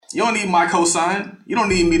You don't need my cosign. You don't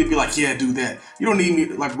need me to be like, yeah, do that. You don't need me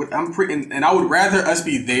like and I would rather us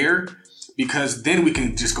be there because then we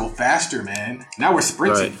can just go faster, man. Now we're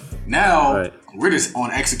sprinting. Right. Now we're just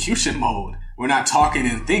on execution mode. We're not talking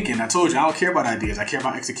and thinking. I told you I don't care about ideas. I care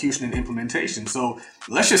about execution and implementation. So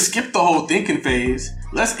let's just skip the whole thinking phase.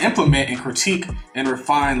 Let's implement and critique and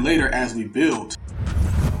refine later as we build.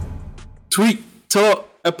 Tweet Talk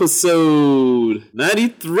episode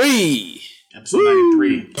 93. Episode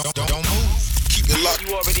 93. Don't move. Keep it locked.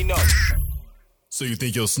 You already know. So you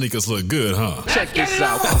think your sneakers look good, huh? Check this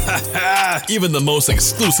out. Even the most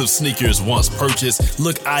exclusive sneakers once purchased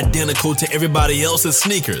look identical to everybody else's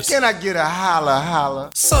sneakers. Can I get a holla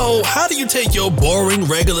holla? So how do you take your boring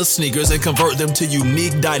regular sneakers and convert them to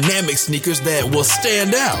unique dynamic sneakers that will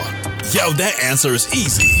stand out? Yo, that answer is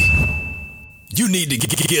easy. You need to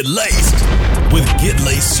get laced with Get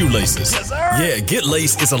Laced shoelaces. Yes, sir. Yeah, Get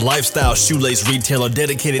Laced is a lifestyle shoelace retailer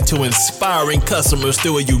dedicated to inspiring customers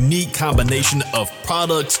through a unique combination of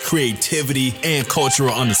products, creativity, and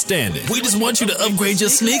cultural understanding. We just want you to upgrade your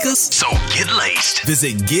sneakers, so get laced.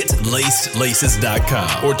 Visit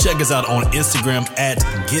GetLacedLaces.com or check us out on Instagram at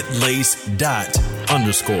GetLaced._.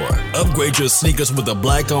 Upgrade your sneakers with a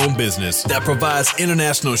black-owned business that provides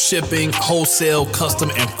international shipping, wholesale, custom,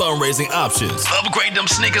 and fundraising options. Upgrade them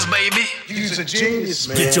sneakers, baby. You's a genius,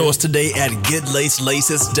 man. Get yours today at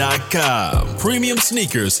GetLacedLaces.com. Premium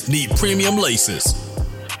sneakers need premium laces.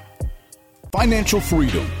 Financial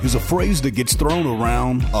freedom is a phrase that gets thrown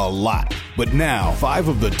around a lot. But now, 5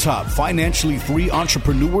 of the top financially free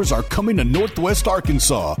entrepreneurs are coming to Northwest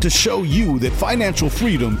Arkansas to show you that financial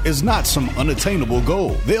freedom is not some unattainable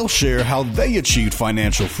goal. They'll share how they achieved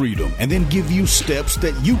financial freedom and then give you steps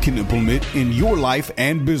that you can implement in your life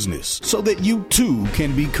and business so that you too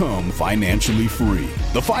can become financially free.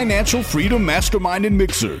 The Financial Freedom Mastermind and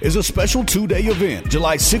Mixer is a special 2-day event,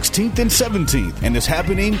 July 16th and 17th, and is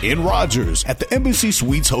happening in Rogers at the Embassy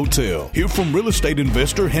Suites Hotel. Hear from real estate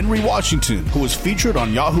investor Henry Washington, who is featured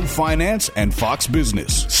on Yahoo Finance and Fox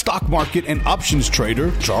Business. Stock market and options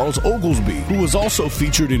trader Charles Oglesby, who is also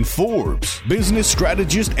featured in Forbes. Business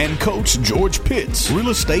strategist and coach George Pitts. Real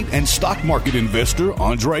estate and stock market investor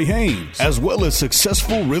Andre Haynes, as well as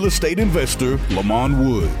successful real estate investor Lamont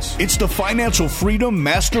Woods. It's the Financial Freedom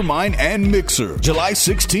Mastermind and Mixer, July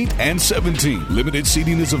 16th and 17th. Limited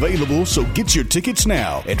seating is available, so get your tickets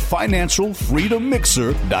now at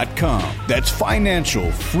financialfreedommixer.com. That's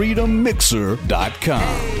financialfreedommixer.com.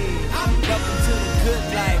 Welcome to the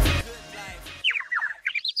good life.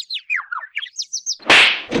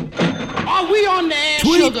 Are we on the air,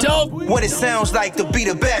 Tweet sugar? Talk. What it sounds like to be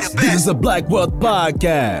the best. This is a Black Wealth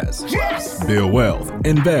Podcast. Yes. Build wealth,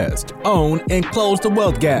 invest, own, and close the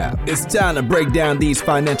wealth gap. It's time to break down these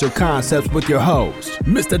financial concepts with your host,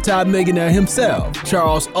 Mr. Todd Millionaire himself,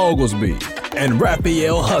 Charles Oglesby, and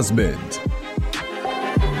Raphael Husband.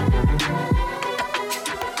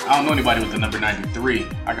 I don't know anybody with the number 93.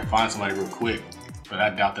 I can find somebody real quick, but I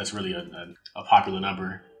doubt that's really a popular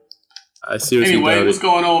number. I seriously Anyway, doubt what's it.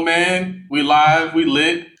 going on, man? We live, we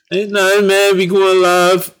lit. Ain't nothing, man. We going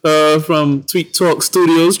live from Tweet Talk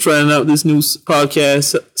Studios, trying out this new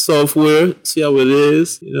podcast software. See how it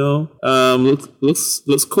is, you know.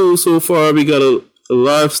 Looks cool so far. We got a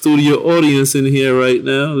live studio audience in here right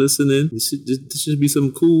now listening. This should be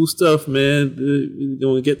some cool stuff, man. We're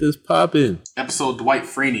gonna get this popping. Episode Dwight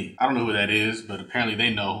Freeney. I don't know who that is, but apparently they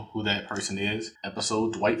know who that person is.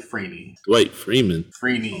 Episode Dwight Freeney. Dwight Freeman.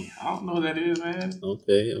 Freeney. I don't know who that is, man.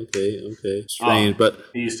 Okay. Strange, but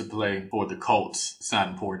He used to play for the Colts. It's not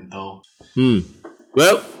important, though.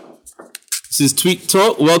 well, this is Tweet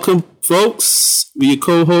Talk. Welcome, folks. We're your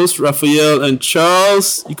co-hosts, Raphael and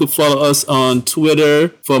Charles. You can follow us on Twitter.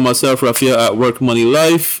 For myself, Raphael at Work Money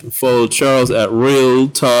Life. Follow Charles at Real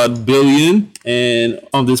Todd Billion. And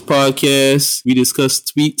on this podcast, we discuss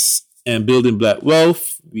tweets and building black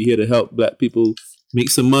wealth. We're here to help black people make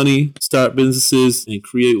some money, start businesses, and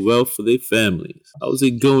create wealth for their families. How's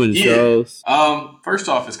it going, Charles? First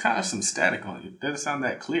off, it's kind of some static on it. It doesn't sound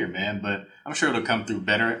that clear, man, but I'm sure it'll come through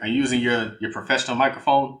better. Are you using your professional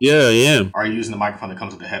microphone? Yeah, I am. Or are you using the microphone that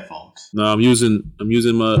comes with the headphones? No, I'm using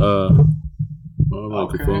my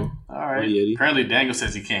microphone. All right. My Yeti. Apparently, Daniel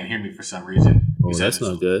says he can't hear me for some reason. Oh, He that's says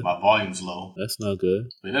not good. My volume's low. That's not good.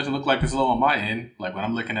 But it doesn't look like it's low on my end. Like when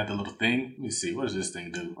I'm looking at the little thing, let me see. What does this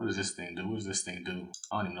thing do? What does this thing do?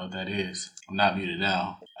 I don't even know what that is. I'm not muted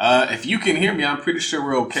now. If you can hear me, I'm pretty sure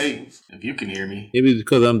we're okay. If you can hear me. Maybe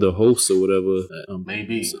because I'm the host or whatever.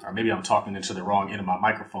 Maybe. Or maybe I'm talking into the wrong end of my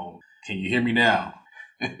microphone. Can you hear me now?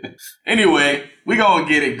 Anyway, we gonna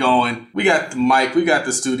get it going. We got the mic. We got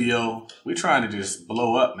the studio. We trying to just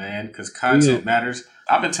blow up, man, because content matters.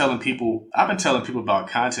 I've been telling people about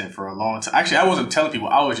content for a long time. Actually, I wasn't telling people.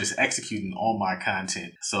 I was just executing all my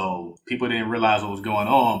content. So people didn't realize what was going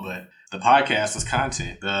on, but the podcast is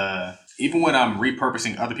content. Even when I'm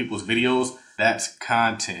repurposing other people's videos, that's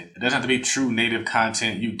content. It doesn't have to be true native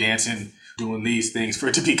content. You dancing, doing these things for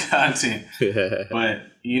it to be content. But,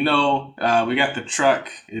 we got the truck.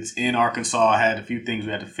 It's in Arkansas. I had a few things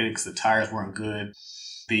we had to fix. The tires weren't good.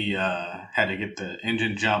 Had to get the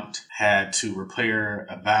engine jumped, had to repair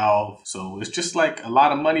a valve. So it's just like a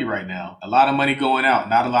lot of money right now. A lot of money going out,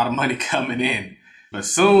 not a lot of money coming in. But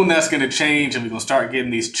soon that's going to change, and we're going to start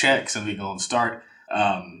getting these checks, and we're going to start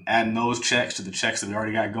adding those checks to the checks that we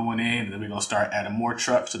already got going in. And then we're going to start adding more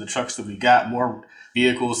trucks to the trucks that we got, more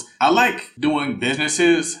vehicles. I like doing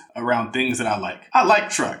businesses around things that I like. I like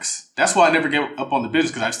trucks. That's why I never get up on the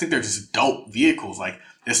business, because I just think they're just dope vehicles. Like,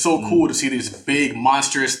 it's so cool to see this big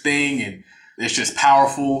monstrous thing, and it's just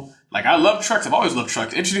powerful. Like, I love trucks. I've always loved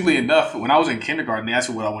trucks. Interestingly enough, when I was in kindergarten, they asked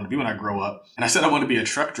me what I wanted to be when I grow up. And I said I want to be a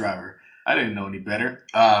truck driver. I didn't know any better.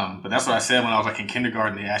 But that's what I said when I was like in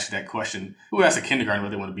kindergarten. They asked you that question. Who asked a kindergarten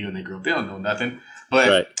what they want to be when they grow up? They don't know nothing.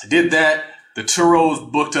 But I did that. The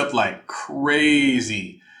Turos booked up like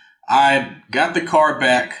crazy. I got the car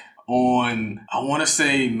back on, I want to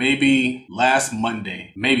say maybe last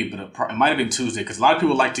Monday, maybe, but it might have been Tuesday, because a lot of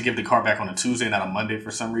people like to give the car back on a Tuesday, not a Monday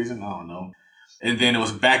for some reason. I don't know. And then it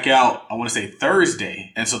was back out, I want to say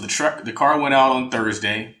Thursday. And so the car went out on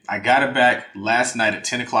Thursday. I got it back last night at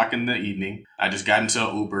 10 o'clock in the evening. I just got into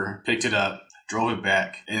an Uber, picked it up, drove it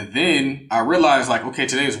back. And then I realized, like, okay,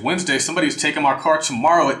 today is Wednesday. Somebody's taking my car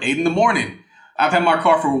tomorrow at 8 in the morning. I've had my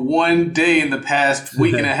car for 1 day in the past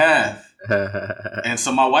week and a half. And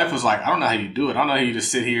so my wife was like, I don't know how you do it. I don't know how you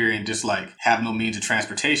just sit here and just like have no means of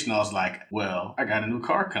transportation. I was like, well, I got a new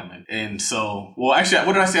car coming. And so, well, actually,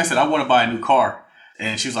 what did I say? I said, I want to buy a new car.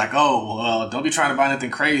 And she was like, oh, well, don't be trying to buy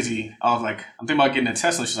anything crazy. I was like, I'm thinking about getting a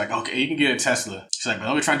Tesla. She's like, okay, you can get a Tesla. She's like, but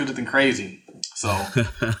don't be trying to do anything crazy. So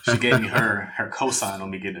she gave me her cosign on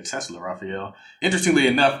me getting a Tesla, Raphael. Interestingly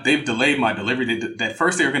enough, they've delayed my delivery. At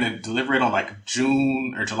first, they were going to deliver it on like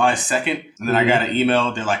June or July 2nd. And then I got an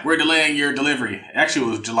email. They're like, we're delaying your delivery. Actually, it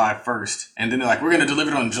was July 1st. And then they're like, we're going to deliver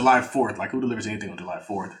it on July 4th. Like, who delivers anything on July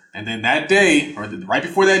 4th? And then that day, or right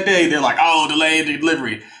before that day, they're like, oh, delayed the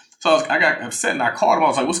delivery. So I got upset and I called them. I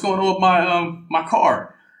was like, what's going on with my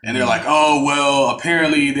car? And they're like, oh, well,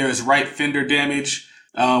 apparently there's right fender damage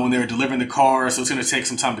when they were delivering the car. So it's going to take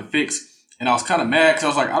some time to fix. And I was kind of mad because I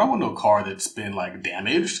was like, I don't want no car that's been like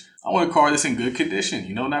damaged. I want a car that's in good condition.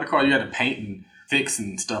 You know, not a car you had to paint and fix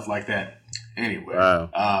and stuff like that. Anyway.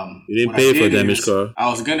 Wow. You didn't pay for a damaged car. I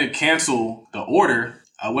was going to cancel the order.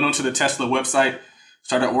 I went onto the Tesla website,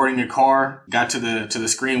 started ordering a car, got to the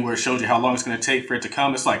screen where it showed you how long it's going to take for it to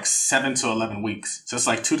come. It's like 7 to 11 weeks. So it's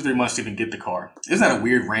like 2 to 3 months to even get the car. Isn't that a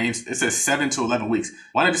weird range? It says 7 to 11 weeks.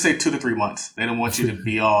 Why not just say 2 to 3 months? They don't want you to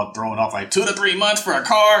be all thrown off like 2 to 3 months for a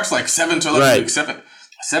car. It's like 7 to 11 weeks.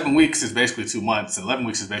 7 weeks is basically 2 months, and 11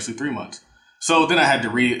 weeks is basically 3 months. So then I had to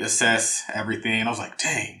reassess everything. And I was like,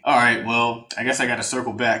 dang. All right, well, I guess I got to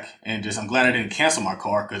circle back and I'm glad I didn't cancel my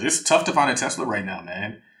car, because it's tough to find a Tesla right now,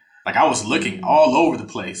 man. Like, I was looking all over the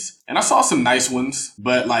place, and I saw some nice ones,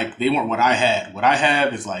 but like they weren't what I had. What I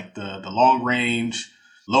have is like the long range,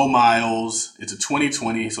 low miles. It's a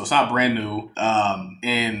 2020, so it's not brand new.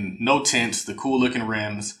 And no tints, the cool looking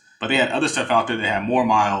rims. But they had other stuff out there that had more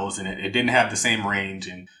miles, and it didn't have the same range.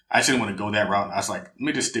 And I just didn't want to go that route. I was like, let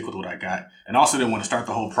me just stick with what I got. And also didn't want to start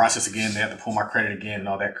the whole process again. They had to pull my credit again and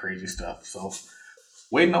all that crazy stuff. So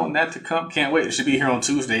waiting on that to come. Can't wait. It should be here on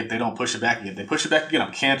Tuesday if they don't push it back again. If they push it back again,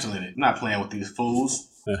 I'm canceling it. I'm not playing with these fools.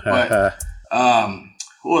 But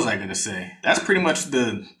what was I going to say? That's pretty much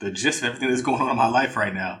the gist of everything that's going on in my life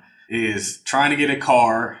right now, is trying to get a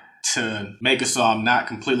car to make it so I'm not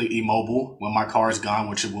completely immobile when my car is gone,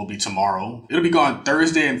 which it will be tomorrow. It'll be gone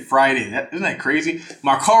Thursday and Friday. Isn't that crazy?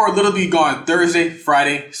 My car will literally be gone Thursday,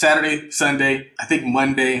 Friday, Saturday, Sunday, I think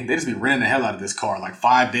Monday. They just be renting the hell out of this car, like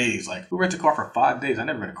 5 days. Like, who rents a car for 5 days? I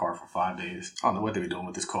never rent a car for 5 days. I don't know what they be doing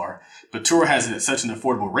with this car. But Turo has it at such an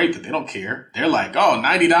affordable rate that they don't care. They're like, oh,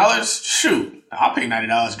 $90? Shoot. I'll pay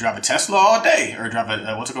 $90 to drive a Tesla all day, or drive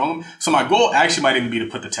a, what's it called? So my goal actually might even be to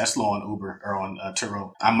put the Tesla on Uber or on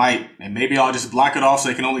Turo. I might, and maybe I'll just block it off so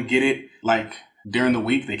they can only get it like during the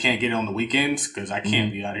week. They can't get it on the weekends, because I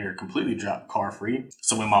can't be out here completely car free.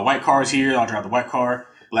 So when my white car is here, I'll drive the white car.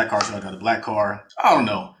 Black car, so I'll drive the black car. I don't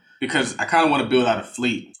know, because I kind of want to build out a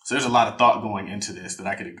fleet. So there's a lot of thought going into this that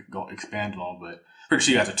I could go expand on, but pretty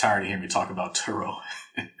sure you guys are tired of hearing me talk about Turo.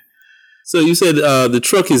 So you said the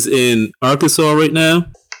truck is in Arkansas right now,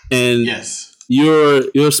 and yes,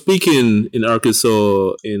 you're speaking in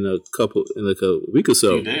Arkansas in a week or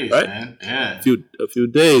so, a few days, right? Man. Yeah, A few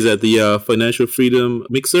days at the Financial Freedom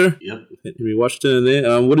Mixer. Yep. Henry Washington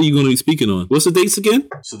there. What are you going to be speaking on? What's the dates again?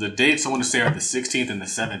 So the dates I want to say are the 16th and the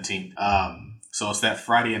 17th. So it's that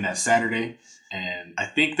Friday and that Saturday. And I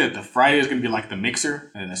think that the Friday is going to be like the mixer,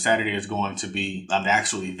 and the Saturday is going to be the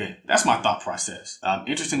actual event. That's my thought process.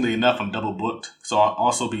 Interestingly enough, I'm double booked. So I'll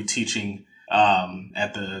also be teaching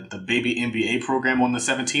at the Baby MBA program on the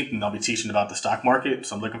 17th, and I'll be teaching about the stock market.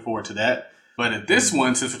 So I'm looking forward to that. But at this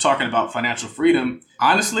one, since we're talking about financial freedom,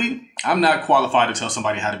 honestly, I'm not qualified to tell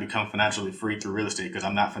somebody how to become financially free through real estate, because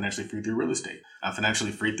I'm not financially free through real estate. I'm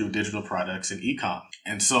financially free through digital products and e-com.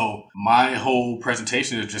 And so my whole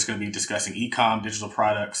presentation is just going to be discussing e-com, digital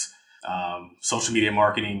products, social media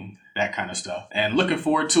marketing, that kind of stuff. And looking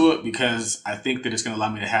forward to it because I think that it's going to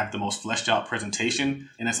allow me to have the most fleshed out presentation.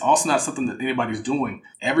 And it's also not something that anybody's doing.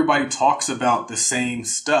 Everybody talks about the same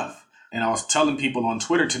stuff. And I was telling people on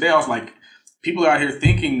Twitter today, I was like, people are out here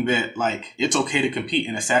thinking that like it's okay to compete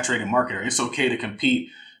in a saturated market, or it's okay to compete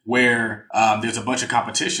where there's a bunch of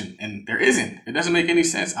competition, and there isn't. It doesn't make any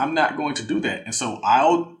sense. I'm not going to do that. And so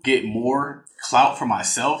I'll get more clout for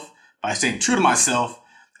myself by staying true to myself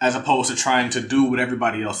as opposed to trying to do what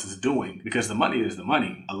everybody else is doing, because the money is the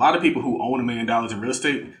money. A lot of people who own $1 million in real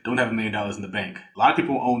estate don't have $1 million in the bank. A lot of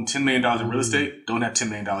people who own $10 million in real estate don't have $10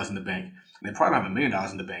 million in the bank. They probably don't have $1 million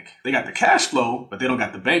in the bank. They got the cash flow, but they don't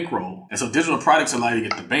got the bankroll. And so digital products allow you to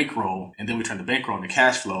get the bankroll, and then we turn the bankroll into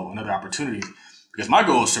cash flow and other opportunities. Because my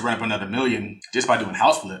goal is to run up another $1 million just by doing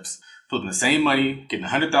house flips, flipping the same money, getting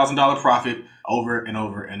 $100,000 profit over and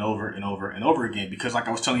over and over and over and over again. Because like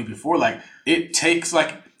I was telling you before, like it takes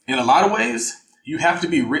like in a lot of ways, you have to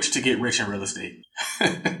be rich to get rich in real estate.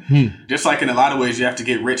 Just like in a lot of ways, you have to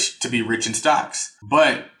get rich to be rich in stocks.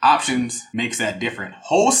 But options makes that different.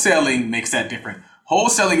 Wholesaling makes that different.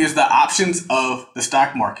 Wholesaling is the options of the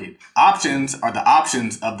stock market. Options are the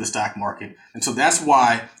options of the stock market. And so that's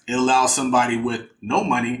why it allows somebody with no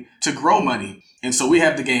money to grow money. And so we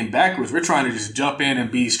have the game backwards. We're trying to just jump in and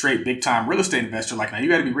be straight big time real estate investor. Like, now you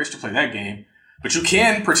got to be rich to play that game, but you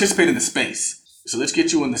can participate in the space. So let's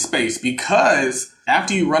get you in the space, because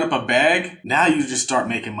after you run up a bag, now you just start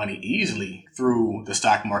making money easily through the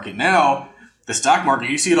stock market. Now, the stock market,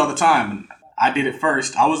 you see it all the time. I did it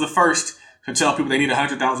first. I was the first to tell people they need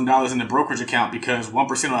 $100,000 in the brokerage account because 1% on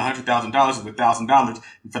 $100,000 is $1,000.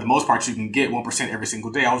 And for the most part, you can get 1% every single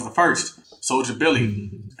day. I was the first. Soldier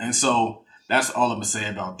Billy. And so that's all I'm going to say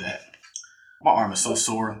about that. My arm is so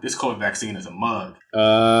sore. This COVID vaccine is a mug.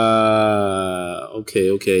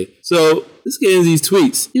 Okay. So let's get into these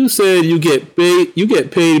tweets. You said you get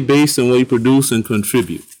paid based on what you produce and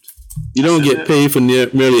contribute. You don't get paid for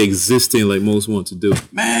merely existing like most want to do.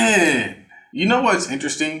 Man, you know what's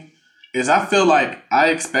interesting is I feel like I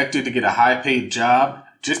expected to get a high paid job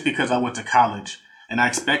just because I went to college. And I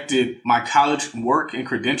expected my college work and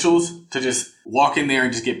credentials to just walk in there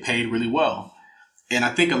and just get paid really well. And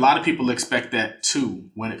I think a lot of people expect that too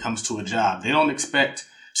when it comes to a job. They don't expect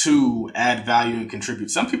to add value and contribute.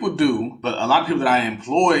 Some people do, but a lot of people that I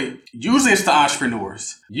employ, usually it's the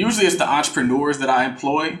entrepreneurs. Usually it's the entrepreneurs that I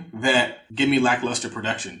employ that give me lackluster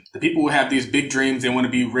production. The people who have these big dreams, they want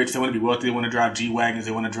to be rich, they want to be wealthy, they want to drive G-Wagons,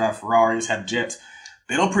 they want to drive Ferraris, have jets.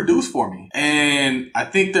 They don't produce for me. And I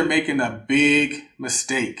think they're making a big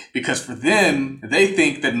mistake, because for them, they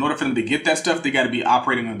think that in order for them to get that stuff, they got to be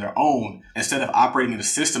operating on their own instead of operating in a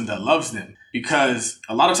system that loves them. Because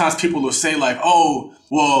a lot of times people will say like, oh,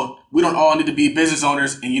 well, we don't all need to be business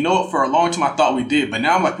owners. And you know what? For a long time, I thought we did. But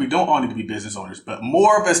now I'm like, we don't all need to be business owners. But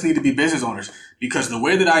more of us need to be business owners, because the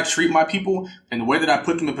way that I treat my people and the way that I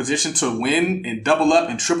put them in position to win and double up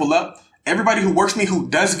and triple up, everybody who works for me, who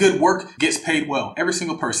does good work, gets paid well. Every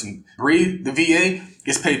single person. Bree, the VA,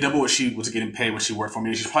 gets paid double what she was getting paid when she worked for me.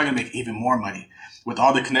 And she's probably going to make even more money with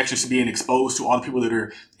all the connections to being exposed to all the people that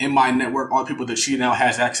are in my network, all the people that she now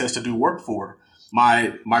has access to do work for.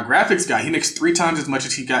 My graphics guy, he makes 3 times as much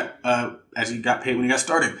as he got paid when he got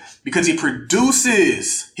started, because he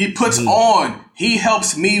produces, he puts on, he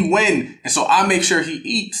helps me win. And so I make sure he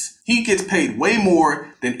eats. He gets paid way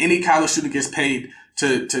more than any college student gets paid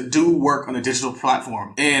to do work on a digital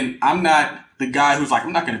platform. And I'm not the guy who's like,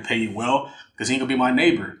 I'm not going to pay you well because he ain't going to be my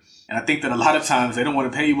neighbor. And I think that a lot of times they don't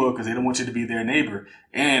want to pay you well because they don't want you to be their neighbor.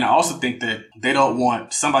 And I also think that they don't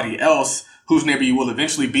want somebody else whose neighbor you will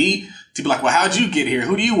eventually be to be like, well, how'd you get here?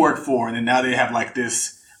 Who do you work for? And then now they have like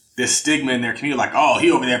this stigma in their community, like, oh, he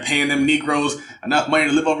over there paying them Negroes enough money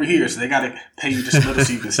to live over here, so they got to pay you just a little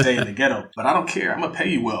so you can stay in the ghetto. But I don't care. I'm going to pay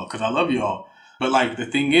you well because I love y'all. But like the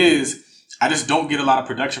thing is, I just don't get a lot of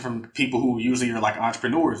production from people who usually are like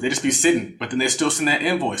entrepreneurs. They just be sitting, but then they still send that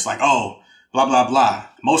invoice like, oh, blah, blah, blah.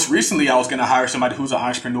 Most recently, I was going to hire somebody who's an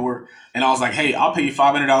entrepreneur. And I was like, hey, I'll pay you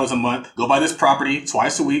 $500 a month. Go buy this property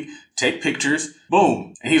twice a week. Take pictures.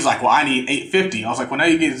 Boom. And he's like, well, I need $850. I was like, well, now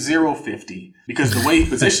you get $0.50. Because the way he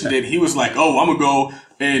positioned it, he was like, oh, I'm going to go.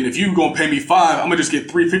 And if you're going to pay me $5, I'm going to just get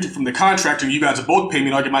 $350 from the contractor. You guys will both pay me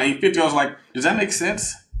and I'll get my $850. I was like, does that make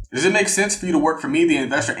sense? Does it make sense for you to work for me, the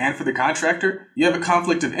investor, and for the contractor? You have a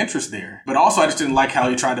conflict of interest there. But also, I just didn't like how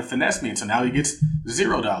he tried to finesse me. And so now he gets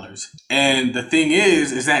 $0. And the thing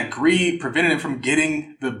is that greed prevented him from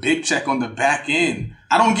getting the big check on the back end.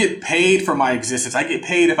 I don't get paid for my existence. I get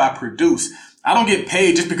paid if I produce. I don't get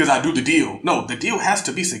paid just because I do the deal. No, the deal has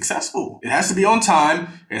to be successful. It has to be on time.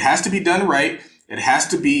 It has to be done right. It has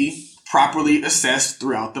to be properly assessed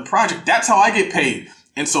throughout the project. That's how I get paid.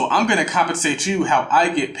 And so I'm going to compensate you how I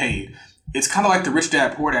get paid. It's kind of like the Rich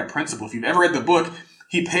Dad Poor Dad principle. If you've ever read the book,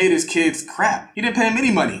 he paid his kids crap. He didn't pay them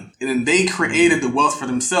any money. And then they created the wealth for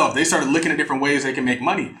themselves. They started looking at different ways they can make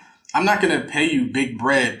money. I'm not going to pay you big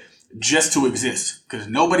bread just to exist, because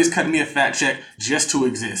nobody's cutting me a fat check just to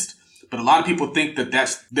exist. But a lot of people think that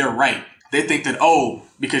that's their right. They think that, oh,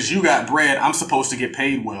 because you got bread, I'm supposed to get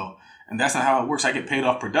paid well. And that's not how it works. I get paid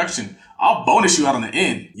off production. I'll bonus you out on the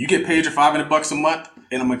end. You get paid your $500 a month,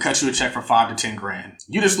 and I'm going to cut you a check for $5 to 10 grand.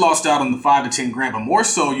 You just lost out on the 5 to 10 grand, but more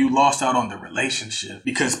so you lost out on the relationship,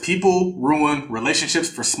 because people ruin relationships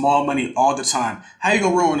for small money all the time. How you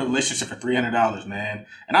going to ruin a relationship for $300, man?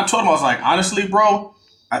 And I told him, I was like, honestly, bro,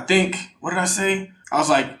 I think, what did I say? I was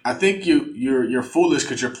like, I think you're foolish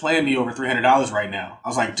because you're playing me over $300 right now. I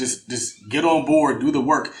was like, just get on board, do the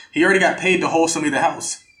work. He already got paid to hold somebody the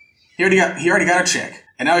house. He already got a check.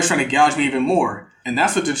 And now he's trying to gouge me even more. And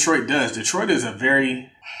that's what Detroit does. Detroit is a very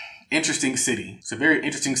interesting city. It's a very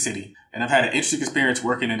interesting city. And I've had an interesting experience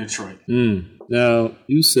working in Detroit. Now,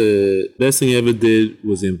 you said best thing you ever did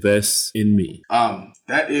was invest in me.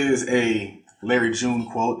 That is a Larry June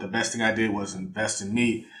quote. The best thing I did was invest in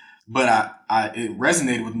me. But it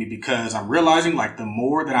resonated with me because I'm realizing, like, the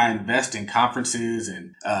more that I invest in conferences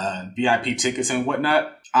and VIP tickets and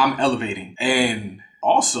whatnot, I'm elevating. And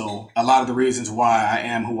also, a lot of the reasons why I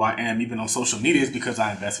am who I am, even on social media, is because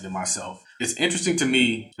I invested in myself. It's interesting to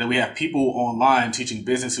me that we have people online teaching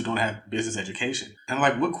business who don't have business education. And I'm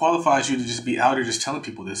like, what qualifies you to just be out here just telling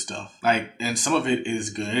people this stuff? Like, and some of it is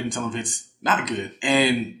good and some of it's not good.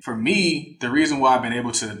 And for me, the reason why I've been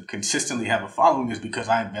able to consistently have a following is because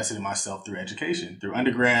I invested in myself through education, through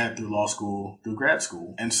undergrad, through law school, through grad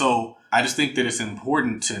school. And so I just think that it's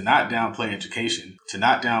important to not downplay education, to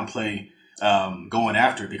not downplay going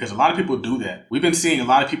after it, because a lot of people do that. We've been seeing a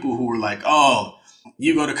lot of people who are like, oh,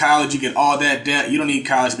 you go to college, you get all that debt. You don't need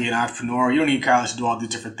college to be an entrepreneur. You don't need college to do all these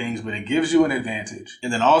different things, but it gives you an advantage.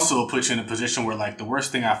 And then also puts you in a position where, like, the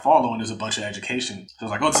worst thing I fall on is a bunch of education. So I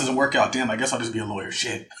was like, oh, this doesn't work out. Damn, I guess I'll just be a lawyer.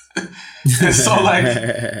 Shit. And so,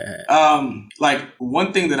 like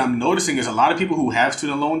one thing that I'm noticing is a lot of people who have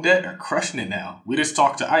student loan debt are crushing it now. We just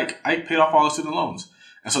talked to Ike. Ike paid off all the student loans.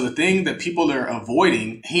 And so the thing that people are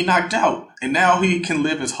avoiding, he knocked out. And now he can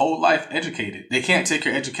live his whole life educated. They can't take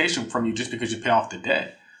your education from you just because you pay off the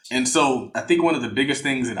debt. And so I think one of the biggest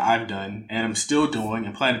things that I've done, and I'm still doing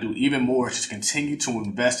and plan to do even more, is just continue to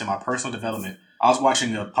invest in my personal development. I was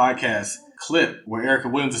watching a podcast clip where Erica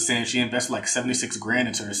Williams is saying she invested like 76 grand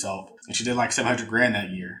into herself. And she did like 700 grand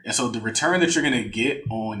that year. And so the return that you're going to get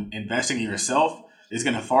on investing in yourself is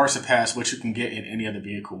going to far surpass what you can get in any other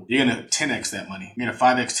vehicle. You're going to 10x that money. You're going to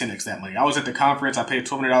 5x, 10x that money. I was at the conference. I paid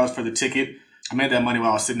 $1,200 for the ticket. I made that money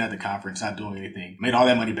while I was sitting at the conference, not doing anything. Made all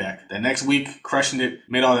that money back. That next week, crushing it,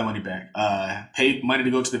 made all that money back. Paid money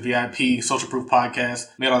to go to the VIP Social Proof podcast,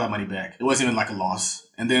 made all that money back. It wasn't even like a loss.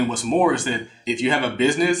 And then what's more is that if you have a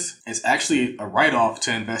business, it's actually a write-off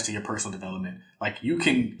to invest in your personal development. Like, you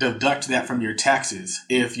can deduct that from your taxes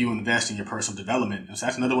if you invest in your personal development. And so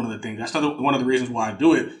that's another one of the things. That's another one of the reasons why I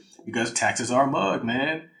do it, because taxes are a mug,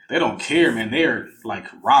 man. They don't care, man. They're like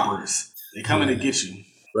robbers. They come in to get you.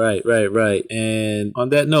 Right. And on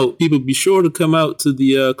that note, people, be sure to come out to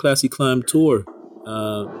the Classy Climb tour.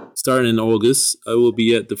 Starting in August, I will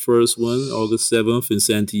be at the first one, August 7th in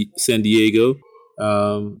San Diego.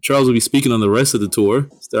 Charles will be speaking on the rest of the tour,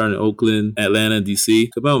 starting in Oakland, Atlanta, and DC.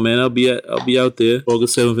 Come on, man. I'll be out there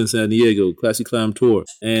August 7th in San Diego, Classy Climb tour.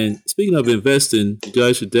 And speaking of investing, you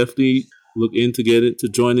guys should definitely look in to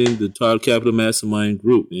joining the Todd Capital Mastermind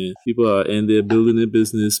group, man. People are in there building their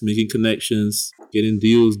business, making connections, getting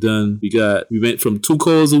deals done. We went from 2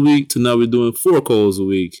 calls a week to now we're doing 4 calls a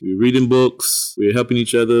week. We're reading books. We're helping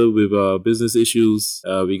each other with our business issues.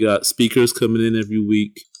 We got speakers coming in every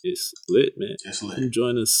week. It's lit, man. It's lit. Come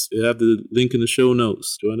join us. We have the link in the show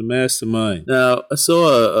notes. Join the mastermind. Now, I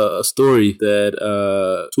saw a story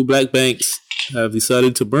that 2 black banks have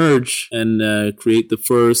decided to merge and create the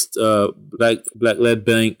first black-led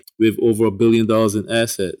bank with over $1 billion in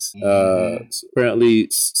assets. So apparently,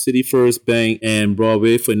 City First Bank and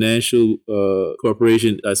Broadway Financial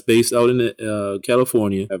Corporation, that's based out in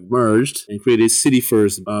California, have merged and created City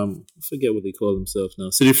First. I forget what they call themselves now.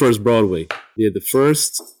 City First Broadway. They're the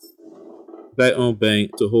first black-owned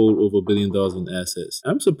bank to hold over $1 billion in assets.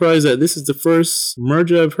 I'm surprised that this is the first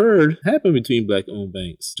merger I've heard happen between black-owned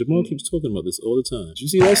banks. Jamal keeps talking about this all the time. Did you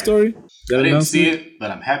see that story? I didn't see it,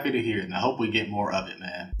 but I'm happy to hear it, and I hope we get more of it,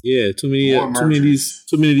 man. Yeah, too many of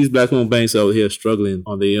these black-owned banks out here struggling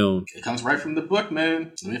on their own. It comes right from the book,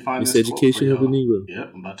 man. Let me find It's this education quote for of the y'all. Negro.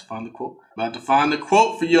 Yep, I'm about to find the quote. About to find the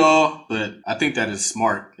quote for y'all, but I think that is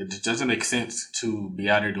smart. It just doesn't make sense to be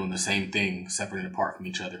out here doing the same thing, separate and apart from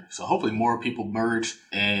each other. So hopefully more people merge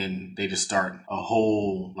and they just start a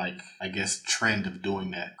whole, trend of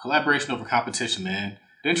doing that. Collaboration over competition, man.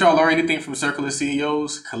 Didn't y'all learn anything from Circle of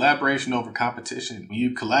CEOs? Collaboration over competition. When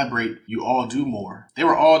you collaborate, you all do more. They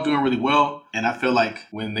were all doing really well, and I feel like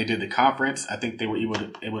when they did the conference, I think they were able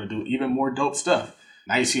to do even more dope stuff.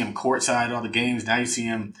 Now you see them courtside at all the games. Now you see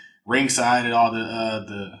them ringside at all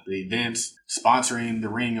the events, sponsoring the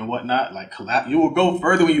ring and whatnot. You will go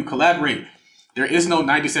further when you collaborate. There is no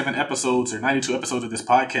 97 episodes or 92 episodes of this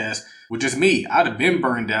podcast with just me. I'd have been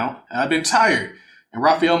burned out. I've been tired. And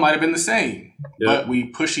Raphael might have been the same. Yep. But we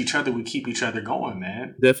push each other. We keep each other going,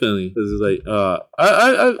 man. Definitely. Because it's like,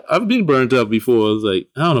 I've been burned out before. It's like,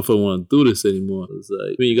 I don't know if I want to do this anymore. It's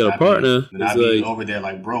like, when you got a partner. And I'd be over there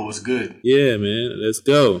like, bro, what's good? Yeah, man, let's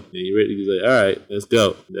go. And you're ready to be like, all right, let's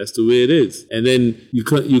go. That's the way it is. And then you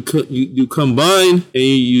combine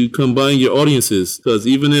your audiences. Because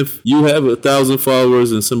even if you have 1,000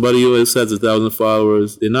 followers and somebody else has 1,000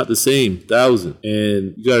 followers, they're not the same 1,000.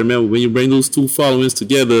 And you got to remember, when you bring those 2 followings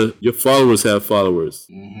together, your followers have followers.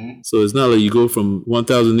 Mm-hmm. So it's not like you go from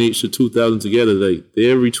 1,000 each to 2,000 together. Like,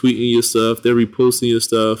 they're retweeting your stuff, they're reposting your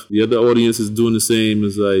stuff. The other audience is doing the same.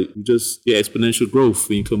 It's like you just get exponential growth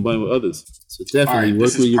when you combine with others. So definitely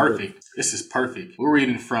work with your perfect. This is perfect. We're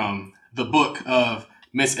reading from the book of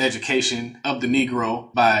Miseducation of the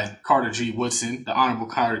Negro by Carter G. Woodson, the Honorable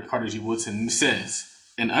Carter G. Woodson. It says,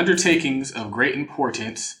 in undertakings of great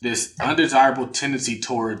importance, this undesirable tendency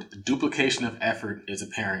toward duplication of effort is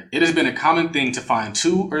apparent. It has been a common thing to find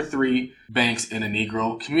 2 or 3 banks in a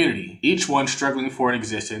Negro community, each one struggling for an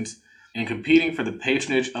existence and competing for the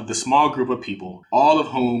patronage of the small group of people, all of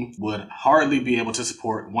whom would hardly be able to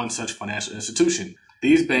support one such financial institution.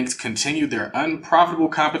 These banks continue their unprofitable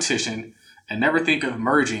competition and never think of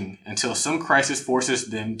merging until some crisis forces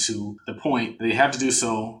them to the point they have to do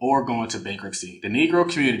so or go into bankruptcy. The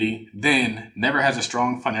Negro community then never has a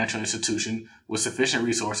strong financial institution with sufficient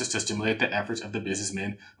resources to stimulate the efforts of the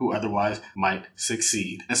businessmen who otherwise might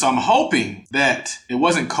succeed. And so I'm hoping that it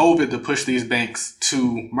wasn't COVID to push these banks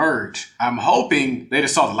to merge. I'm hoping they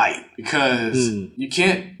just saw the light, because you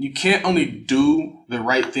can't only do the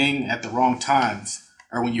right thing at the wrong times,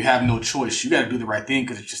 or when you have no choice. You got to do the right thing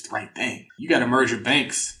because it's just the right thing. You got to merge your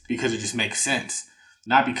banks because it just makes sense,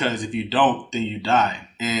 not because if you don't, then you die.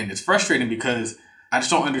 And it's frustrating because I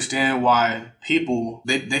just don't understand why people,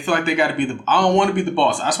 they feel like they got to be I don't want to be the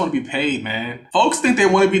boss. I just want to be paid, man. Folks think they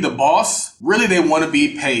want to be the boss. Really, they want to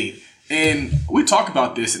be paid. And we talk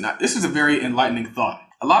about this, and this is a very enlightening thought.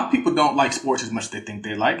 A lot of people don't like sports as much as they think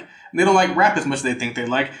they like. And they don't like rap as much as they think they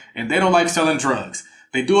like. And they don't like selling drugs.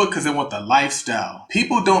 They do it because they want the lifestyle.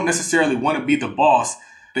 People don't necessarily want to be the boss.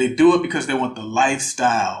 They do it because they want the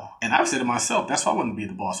lifestyle. And I've said to myself, that's why I want to be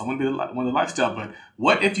the boss. I want to be want the lifestyle. But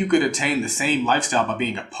what if you could attain the same lifestyle by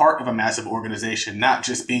being a part of a massive organization, not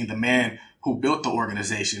just being the man who built the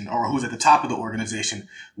organization or who's at the top of the organization?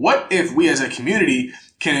 What if we as a community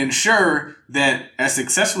can ensure that as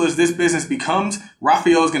successful as this business becomes,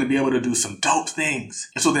 Raphael is going to be able to do some dope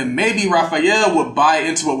things? And so then maybe Raphael would buy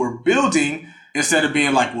into what we're building, instead of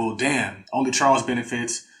being like, well, damn, only Charles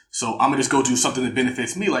benefits, so I'm going to just go do something that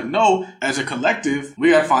benefits me. Like, no, as a collective,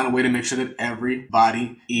 we got to find a way to make sure that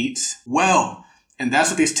everybody eats well. And that's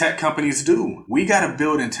what these tech companies do. We got to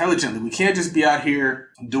build intelligently. We can't just be out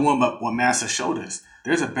here doing what Massa showed us.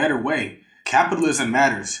 There's a better way. Capitalism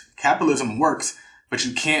matters. Capitalism works. but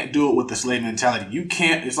you can't do it with the slave mentality. You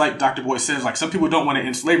can't, it's like Dr. Boy says, like some people don't want to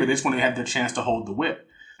end slavery. They just want to have their chance to hold the whip.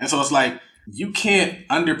 And so it's like, you can't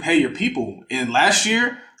underpay your people. And last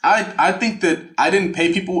year, I think that I didn't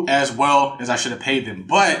pay people as well as I should have paid them.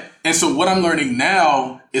 And so what I'm learning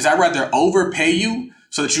now is I'd rather overpay you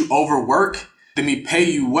so that you overwork than me pay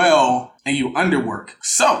you well and you underwork.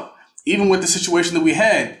 So even with the situation that we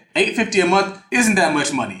had, $850 a month isn't that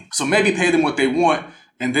much money. So maybe pay them what they want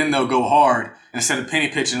and then they'll go hard instead of penny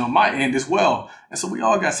pitching on my end as well. And so we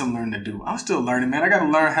all got some learning to do. I'm still learning, man. I got to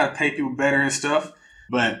learn how to pay people better and stuff.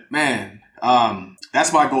 But man,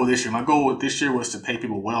 that's my goal this year. My goal this year was to pay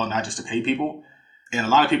people well, not just to pay people. And a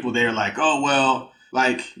lot of people there like, oh, well,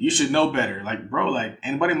 like, you should know better. Like, bro, like,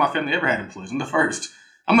 anybody in my family ever had employees? I'm the first.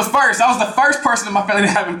 I was the first person in my family to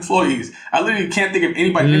have employees. I literally can't think of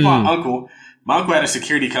anybody. Maybe my uncle. My uncle had a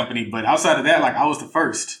security company, but outside of that, like, I was the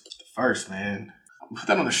first. The first, man. Put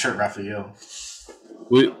that on the shirt, Raphael.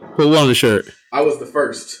 Put what on the shirt? I was the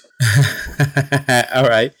first. All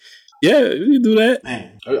right. Yeah, you can do that.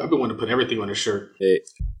 Man, I've been wanting to put everything on the shirt. Hey,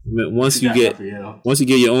 once you get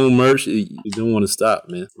your own merch, you don't want to stop,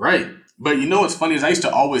 man. Right. But you know what's funny is I used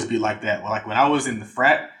to always be like that. Like when I was in the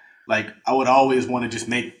frat, like I would always want to just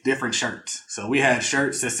make different shirts. So we had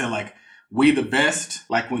shirts that said like "We the Best."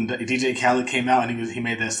 Like when DJ Khaled came out and he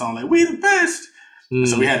made that song like "We the Best."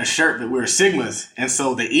 So we had a shirt that we were Sigmas, and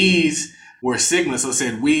so the E's were Sigma, so it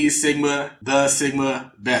said we, Sigma, the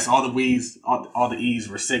Sigma, best. All the we's, all the E's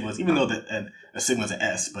were Sigmas, even though a Sigma is an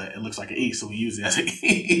S, but it looks like an E, so we use it as an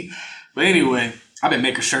E. But anyway, I've been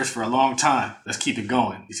making shirts for a long time. Let's keep it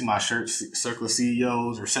going. You see my shirts, Circle of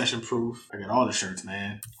CEOs, Recession Proof. I got all the shirts,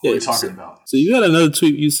 man. What are you talking about? So you got another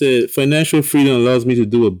tweet. You said, financial freedom allows me to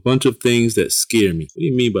do a bunch of things that scare me. What do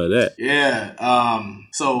you mean by that? Yeah.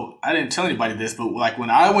 So I didn't tell anybody this, but like when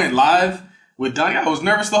I went live with Donnie, I was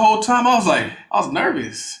nervous the whole time. I was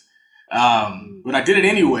nervous. But I did it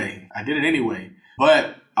anyway.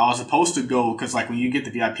 But I was supposed to go because like when you get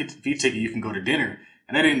the VIP ticket, you can go to dinner.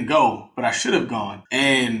 And I didn't go, but I should have gone.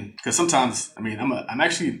 And because sometimes, I mean, I'm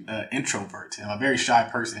actually an introvert. I'm a very shy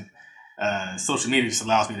person. Social media just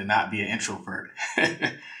allows me to not be an introvert.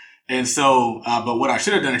 And so, but what I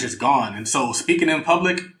should have done is just gone. And so speaking in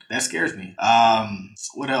public, that scares me.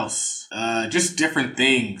 What else? Just different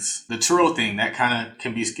things. The Turo thing, that kind of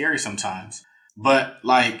can be scary sometimes. But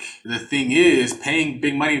like the thing is, paying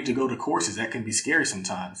big money to go to courses, that can be scary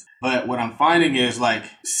sometimes. But what I'm finding is like,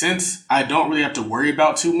 since I don't really have to worry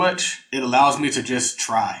about too much, it allows me to just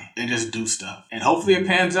try and just do stuff. And hopefully it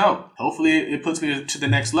pans out. Hopefully it puts me to the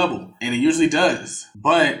next level. And it usually does.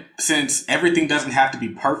 But since everything doesn't have to be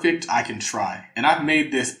perfect, I can try. And I've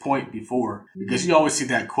made this point before because you always see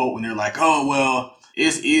that quote when they're like, oh, well,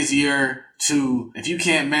 it's easier to, if you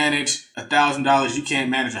can't manage $1,000, you can't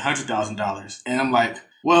manage $100,000. And I'm like,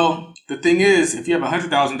 well, the thing is, if you have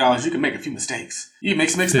 $100,000, you can make a few mistakes. You make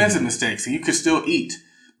some expensive mistakes and you could still eat.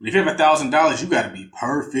 But if you have $1,000, you got to be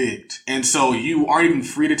perfect. And so you aren't even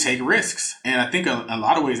free to take risks. And I think a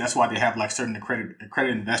lot of ways, that's why they have like certain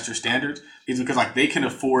accredited investor standards, is because like they can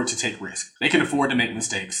afford to take risks. They can afford to make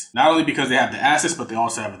mistakes. Not only because they have the assets, but they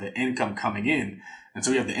also have the income coming in. And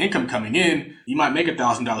so you have the income coming in, you might make $1,000,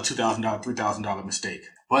 $2,000, $3,000 mistake,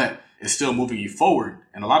 but it's still moving you forward.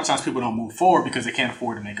 And a lot of times people don't move forward because they can't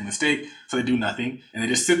afford to make a mistake. So they do nothing and they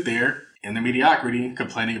just sit there in their mediocrity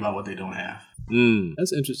complaining about what they don't have.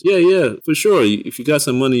 That's interesting. Yeah, for sure. If you got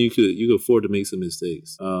some money, you could afford to make some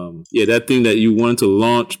mistakes. That thing that you wanted to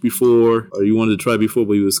launch before or you wanted to try before,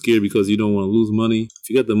 but you were scared because you don't want to lose money. If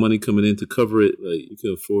you got the money coming in to cover it, like you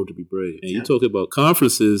can afford to be brave. And you talk about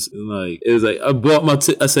conferences and like it was like I bought my.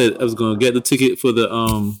 I said I was going to get the ticket for the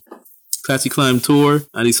Classy Climb tour.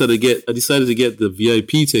 I decided to get the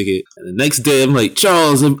VIP ticket. And the next day, I'm like,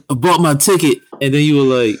 Charles, I bought my ticket. And then you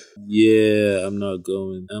were like, yeah, I'm not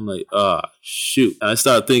going. And I'm like, shoot. And I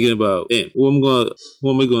started thinking about, damn, who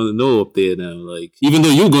am I going to know up there now? Like, even though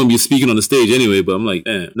you're going to be speaking on the stage anyway, but I'm like,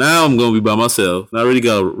 damn, now I'm going to be by myself. And I really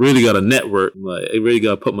got a network. I'm like, I really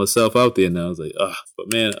got to put myself out there now. I was like,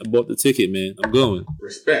 but man, I bought the ticket, man. I'm going.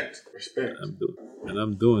 Respect.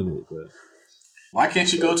 I'm doing it, but. Why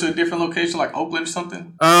can't you go to a different location like Oakland or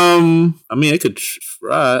something? I mean, I could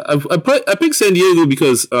try. I picked San Diego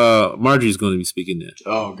because Marjorie's going to be speaking there.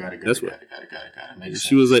 Oh, got it. That's right. Makes sense.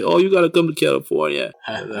 She was like, "Oh, you got to come to California."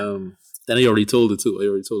 And, then I already told her too. I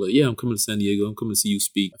already told her, "Yeah, I'm coming to San Diego. I'm coming to see you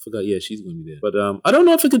speak." I forgot. Yeah, she's going to be there. But I don't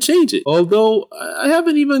know if I could change it. Although I got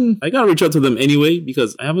to reach out to them anyway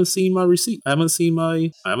because I haven't seen my receipt. I haven't seen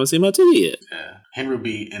my ticket yet. Yeah. Henry will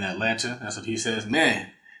be in Atlanta. That's what he says.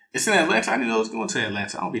 Man. It's in Atlanta. I didn't know it was going to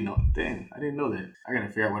Atlanta. I don't be knowing. Dang, I didn't know that. I gotta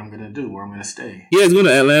figure out what I'm gonna do, where I'm gonna stay. Yeah, it's going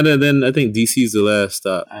to Atlanta, and then I think DC is the last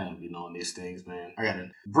stop. I don't be knowing these things, man.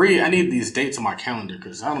 Bree, I need these dates on my calendar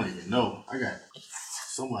because I don't even know. I got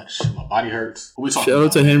so much. My body hurts. What we talking Shout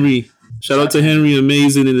out to Henry. Shout out to Henry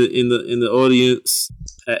Amazing in the audience.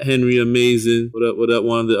 At Henry Amazing. What up?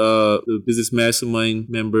 One of the business mastermind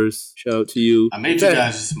members. Shout out to you. I made you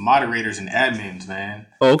guys moderators and admins, man.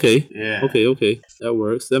 Oh, okay. Yeah. Okay. That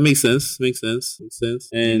works. That makes sense.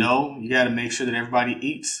 And you got to make sure that everybody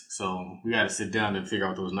eats. So we got to sit down and figure out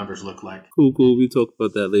what those numbers look like. Cool. We'll talk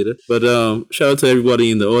about that later. But shout out to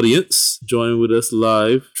everybody in the audience joining with us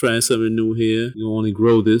live, trying something new here. We're gonna only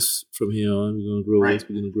grow this from here on. We're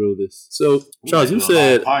gonna grow this. So Charles, you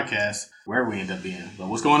said podcast where we end up being. But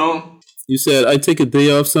what's going on? You said I take a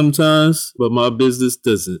day off sometimes, but my business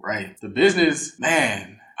doesn't. Right. The business,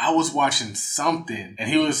 man. I was watching something, and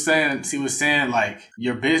he was saying like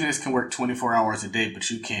your business can work 24 hours a day, but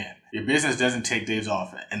you can't. Your business doesn't take days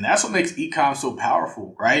off. And that's what makes e-com so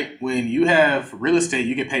powerful, right? When you have real estate,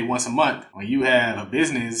 you get paid once a month. When you have a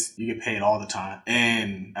business, you get paid all the time.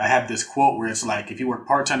 And I have this quote where it's like, if you work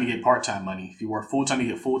part-time, you get part-time money. If you work full-time, you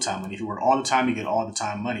get full-time money. If you work all the time, you get all the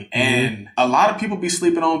time money. Mm-hmm. And a lot of people be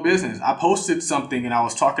sleeping on business. I posted something and I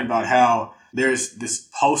was talking about how there's this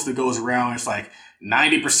post that goes around. It's like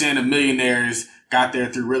 90% of millionaires got there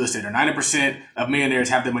through real estate, or 90% of millionaires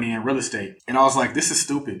have their money in real estate. And I was like, this is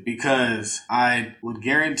stupid, because I would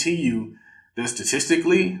guarantee you that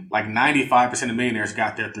statistically, like 95% of millionaires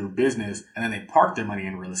got there through business, and then they parked their money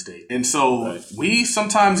in real estate. And so we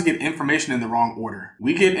sometimes get information in the wrong order.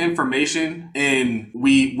 We get information and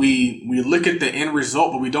we look at the end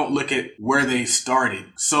result, but we don't look at where they started.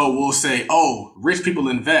 So we'll say, oh, rich people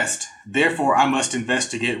invest, therefore I must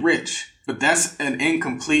invest to get rich. But that's an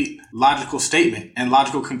incomplete logical statement and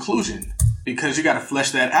logical conclusion, because you got to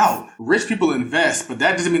flesh that out. Rich people invest, but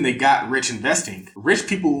that doesn't mean they got rich investing. Rich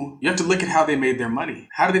people, you have to look at how they made their money.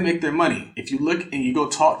 How do they make their money? If you look and you go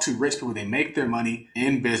talk to rich people, they make their money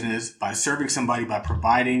in business by serving somebody, by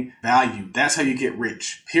providing value. That's how you get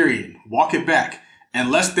rich, period. Walk it back.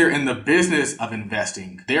 Unless they're in the business of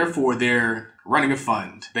investing, therefore they're running a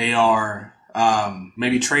fund. They are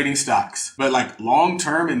maybe trading stocks, but like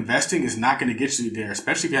long-term investing is not going to get you there,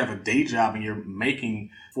 especially if you have a day job and you're making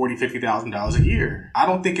 $40,000-$50,000 a year. I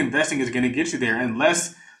don't think investing is going to get you there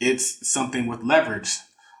unless it's something with leverage,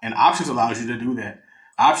 and options allows you to do that.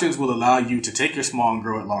 Options will allow you to take your small and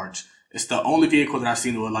grow it large. It's the only vehicle that I've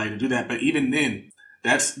seen that will allow you to do that. But even then,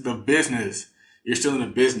 that's the business. You're still in a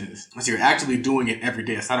business. So you're actively doing it every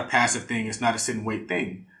day. It's not a passive thing. It's not a sit and wait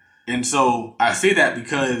thing. And so I say that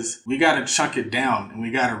because we got to chunk it down, and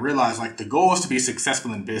we got to realize like the goal is to be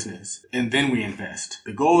successful in business, and then we invest.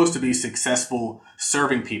 The goal is to be successful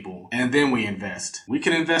serving people, and then we invest. We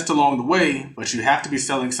can invest along the way, but you have to be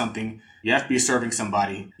selling something. You have to be serving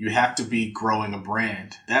somebody. You have to be growing a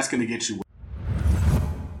brand. That's going to get you.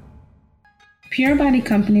 Pure Body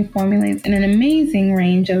Company formulates an amazing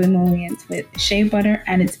range of emollients with shea butter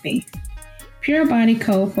at its base. Pure Body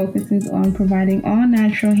Co. focuses on providing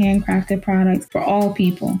all-natural handcrafted products for all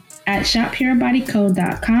people. At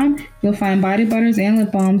shopPureBodyCo.com, you'll find body butters and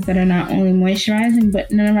lip balms that are not only moisturizing,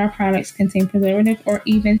 but none of our products contain preservative or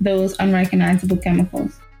even those unrecognizable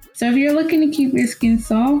chemicals. So if you're looking to keep your skin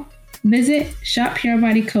soft, visit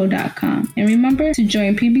shopPureBodyCo.com. And remember to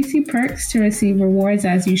join PBC Perks to receive rewards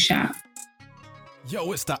as you shop.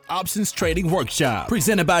 Yo, it's the Options Trading Workshop,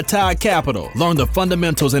 presented by Tide Capital. Learn the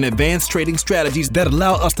fundamentals and advanced trading strategies that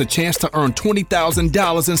allow us the chance to earn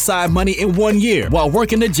 $20,000 in side money in 1 year while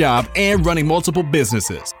working a job and running multiple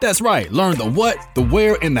businesses. That's right, learn the what, the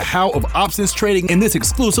where, and the how of options trading in this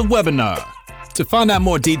exclusive webinar. To find out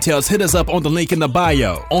more details, hit us up on the link in the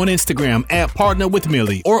bio, on Instagram at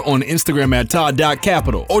PartnerWithMillie, or on Instagram at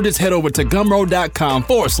Todd.Capital, or just head over to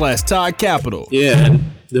Gumroad.com/Todd Capital. Yeah, and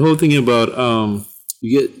the whole thing about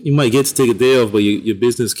you might get to take a day off, but your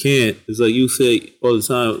business can't. It's like you say all the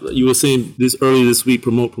time. You were saying this earlier this week,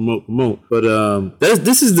 promote. But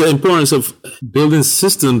this is the importance of building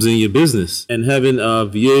systems in your business and having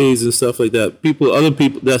VAs and stuff like that. Other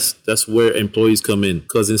people. That's where employees come in,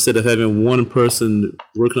 because instead of having one person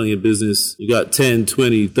working on your business, you got 10,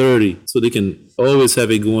 20, 30, so they can always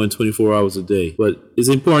have it going 24 hours a day. But it's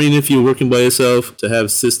important if you're working by yourself to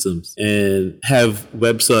have systems and have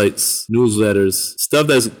websites, newsletters, stuff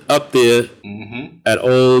that's up there at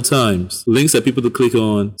all times. Links that people to click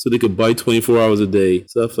on so they could buy 24 hours a day,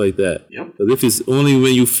 stuff like that. Yep. But if it's only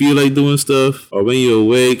when you feel like doing stuff or when you're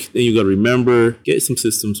awake, then you got to remember, get some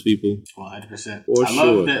systems, people. 100%. I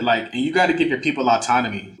love that, like, and you got to give your people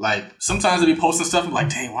autonomy. Like, sometimes they'll be posting stuff and be like,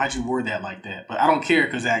 dang, why'd you word that like that? But I don't care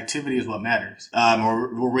because the activity is what matters.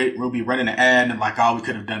 Or we'll be running an ad and like, oh, we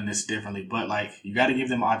could have done this differently. But like, you got to give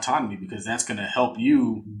them autonomy because that's going to help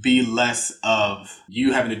you be less of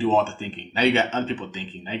you having to do all the thinking. Now you got other people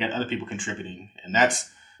thinking. Now you got other people contributing. And that's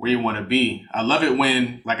where you want to be. I love it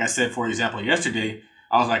when, like I said, for example, yesterday,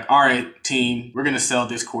 I was like, all right, team, we're going to sell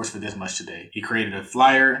this course for this much today. He created a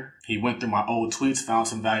flyer. He went through my old tweets, found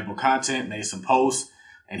some valuable content, made some posts,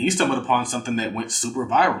 and he stumbled upon something that went super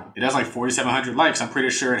viral. It has like 4,700 likes. I'm pretty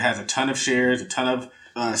sure it has a ton of shares, a ton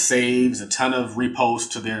of saves, a ton of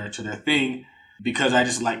reposts to their thing because I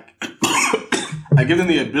just like, I give them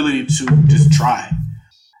the ability to just try.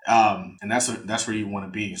 And that's where you want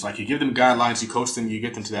to be. It's like you give them guidelines, you coach them, you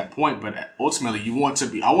get them to that point. But ultimately, you want to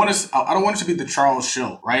be. I don't want it to be the Charles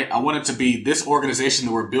Show, right? I want it to be this organization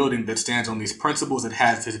that we're building that stands on these principles, that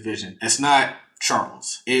has this vision. It's not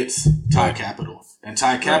Charles. It's Tide Capital, and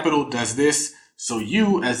Tide Capital does this. So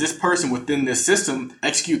you, as this person within this system,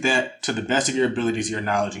 execute that to the best of your abilities, your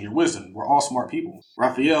knowledge, and your wisdom. We're all smart people.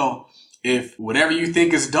 Raphael, if whatever you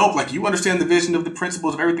think is dope, like you understand the vision of the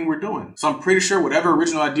principles of everything we're doing. So I'm pretty sure whatever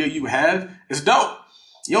original idea you have is dope.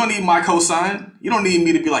 You don't need my cosign. You don't need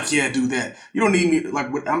me to be like, yeah, do that. You don't need me like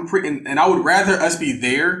and I would rather us be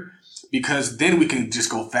there because then we can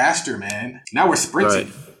just go faster, man. Now we're sprinting.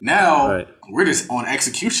 Right. Now we're just on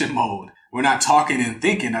execution mode. We're not talking and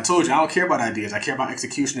thinking. I told you, I don't care about ideas. I care about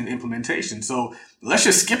execution and implementation. So let's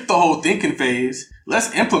just skip the whole thinking phase.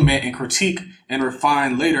 Let's implement and critique and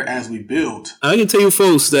refine later as we build. I can tell you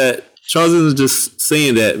folks that Charles isn't just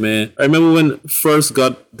saying that, man. I remember when I first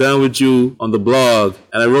got down with you on the blog,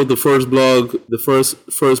 and I wrote the first blog, the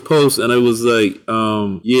first post, and I was like,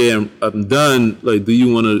 yeah, I'm done. Like, do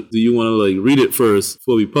you wanna like read it first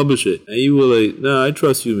before we publish it? And you were like, nah, I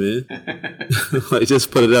trust you, man. Like, just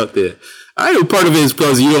put it out there. I know part of it is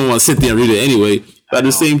because you don't want to sit there and read it anyway. But at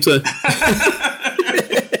the same time,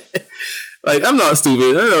 like, I'm not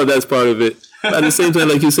stupid. I know that's part of it. But at the same time,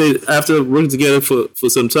 like you said, after working together for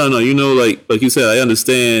some time now, you know, like you said, I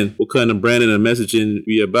understand what kind of branding and messaging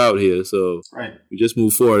we about here. So we just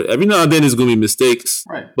move forward. Every now and then there's going to be mistakes.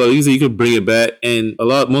 Right. But usually you can bring it back. And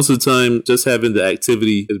most of the time, just having the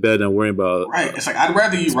activity is better than worrying about it. Right. It's like, I'd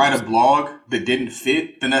rather you write a blog that didn't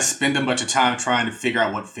fit than us spend a bunch of time trying to figure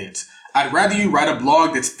out what fits. I'd rather you write a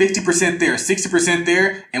blog that's 50% there, 60%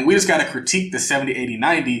 there, and we just got to critique the 70, 80,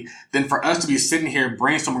 90 than for us to be sitting here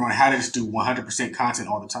brainstorming on how to just do 100% content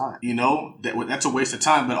all the time. You know, that's a waste of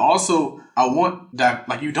time. But also, I want that,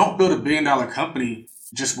 like, you don't build $1 billion company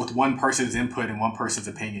just with one person's input and one person's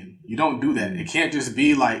opinion. You don't do that. It can't just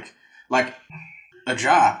be like a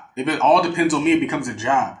job. If it all depends on me, it becomes a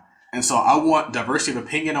job. And so I want diversity of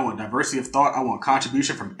opinion. I want diversity of thought. I want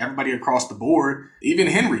contribution from everybody across the board. Even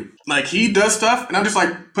Henry, like, he does stuff and I'm just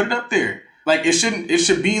like, put it up there. Like, it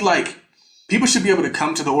should be like, people should be able to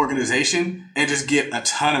come to the organization and just get a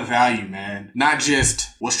ton of value, man. Not just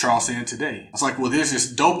what's Charles saying today. It's like, well, there's this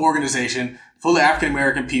dope organization full of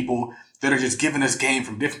African-American people that are just giving us game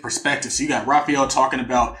from different perspectives. So you got Raphael talking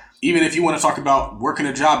about, even if you want to talk about working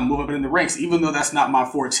a job and moving up in the ranks, even though that's not my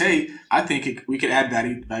forte, I think we could add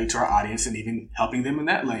value to our audience and even helping them in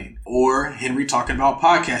that lane. Or Henry talking about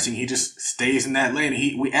podcasting, he just stays in that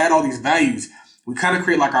lane. We add all these values. We kind of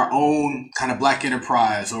create like our own kind of black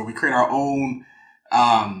enterprise, or we create our own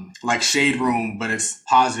like shade room, but it's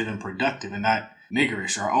positive and productive and not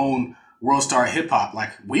niggerish. Our own World Star Hip Hop.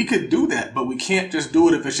 Like, we could do that, but we can't just do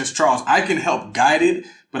it if it's just Charles. I can help guide it,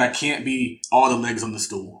 but I can't be all the legs on the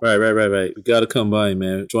stool. Right. We gotta combine,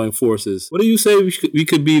 man. Join forces. What do you say we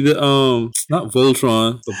could be the not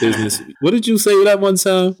Voltron of business? What did you say that one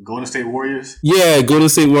time? Golden State Warriors? Yeah, Golden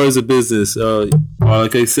State Warriors of business. Or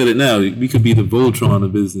like I said it now, we could be the Voltron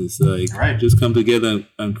of business. Like, just come together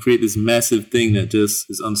and create this massive thing that just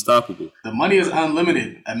is unstoppable. The money is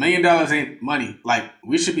unlimited. $1 million ain't money. Like,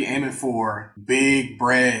 we should be aiming for big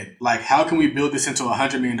bread. Like, how can we build this into a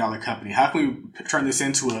 $100 million company? How can we turn this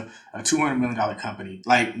into a $200 million company?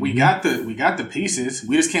 Like, we got the pieces.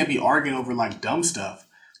 We just can't be arguing over like dumb stuff.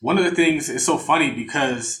 One of the things is so funny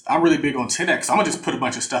because I'm really big on 10X. I'm gonna just put a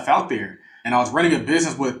bunch of stuff out there. And I was running a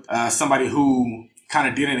business with somebody who kind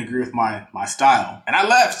of didn't agree with my style. And I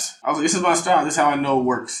left. I was like, this is my style. This is how I know it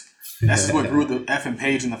works. That's what grew the effing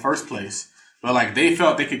page in the first place. But like they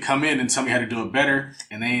felt they could come in and tell me how to do it better,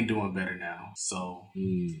 and they ain't doing better now. So,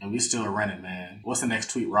 and we still running, man. What's the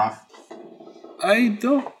next tweet, Raf? I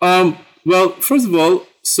don't. Well, first of all,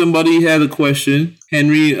 somebody had a question.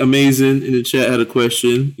 Henry Amazing in the chat had a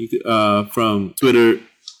question from Twitter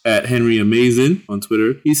at Henry Amazing on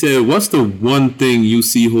Twitter. He said, "What's the one thing you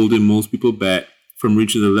see holding most people back from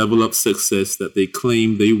reaching the level of success that they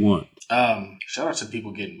claim they want?" Shout out to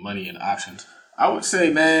people getting money and options. I would say,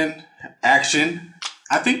 man, action.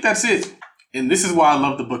 I think that's it. And this is why I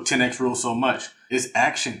love the book 10X Rule so much. It's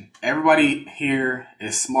action. Everybody here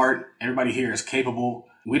is smart. Everybody here is capable.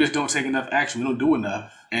 We just don't take enough action. We don't do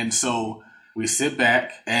enough. And so we sit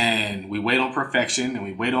back and we wait on perfection and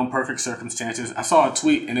we wait on perfect circumstances. I saw a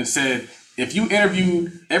tweet and it said, if you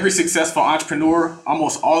interviewed every successful entrepreneur,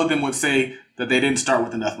 almost all of them would say that they didn't start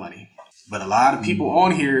with enough money. But a lot of people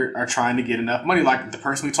on here are trying to get enough money. Like the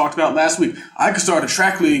person we talked about last week. I could start a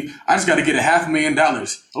track league. I just got to get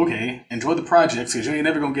 $500,000. Okay, enjoy the projects because you ain't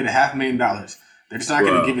never going to get $500,000. They're just not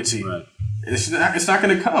going to give it to you. Right. It's not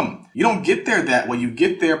going to come. You don't get there that way. You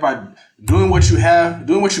get there by doing what you have,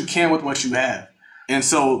 doing what you can with what you have. And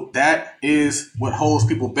so that is what holds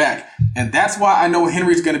people back. And that's why I know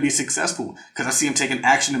Henry's going to be successful, because I see him taking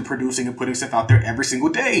action and producing and putting stuff out there every single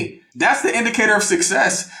day. That's the indicator of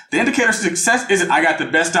success. The indicator of success isn't, I got the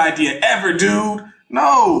best idea ever, dude.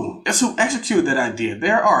 No, it's who executed that idea.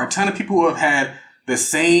 There are a ton of people who have had the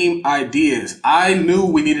same ideas. I knew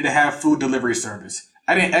we needed to have food delivery service.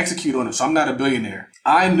 I didn't execute on it, so I'm not a billionaire.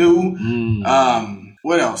 I knew,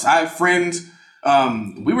 what else? I have friends.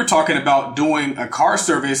 We were talking about doing a car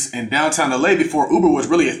service in downtown LA before Uber was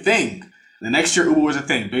really a thing. The next year, Uber was a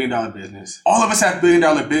thing, $1 billion business. All of us have $1 billion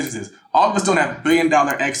businesses. All of us don't have $1 billion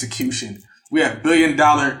execution. We have $1 billion,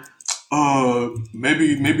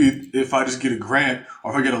 maybe if I just get a grant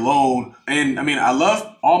or if I get a loan. And I mean, I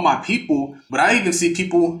love all my people, but I even see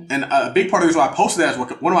people, and a big part of the reason why I posted that is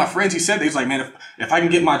one of my friends, he said that, he's like, man, if I can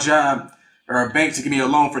get my job or a bank to give me a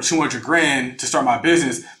loan for $200,000 to start my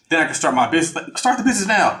business, then I can start my business. Start the business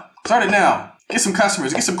now. Start it now. Get some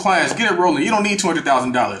customers, get some clients, get it rolling. You don't need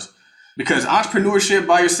 $200,000 because entrepreneurship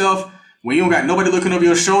by yourself, when you don't got nobody looking over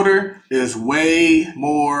your shoulder, is way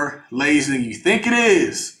more lazy than you think it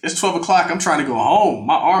is. It's 12 o'clock. I'm trying to go home.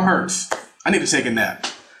 My arm hurts. I need to take a nap.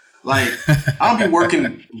 Like, I don't be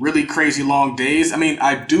working really crazy long days. I mean,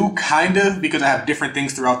 I do kind of because I have different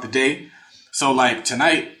things throughout the day. So like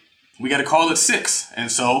tonight, we got a call at 6.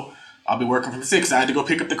 And so I'll be working from 6. I had to go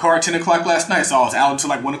pick up the car at 10 o'clock last night. So I was out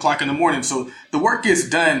until like 1 o'clock in the morning. So the work gets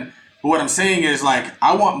done. But what I'm saying is, like,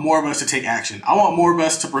 I want more of us to take action. I want more of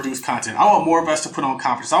us to produce content. I want more of us to put on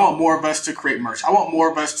conferences. I want more of us to create merch. I want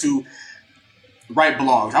more of us to write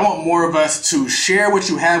blogs. I want more of us to share what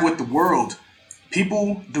you have with the world.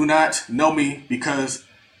 People do not know me because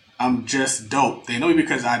I'm just dope. They know me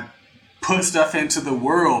because I put stuff into the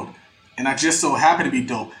world. And I just so happen to be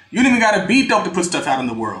dope. You don't even got to be dope to put stuff out in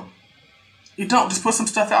the world. You don't. Just put some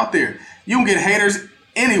stuff out there. You don't get haters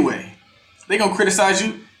anyway. They going to criticize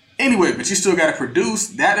you anyway, but you still got to produce.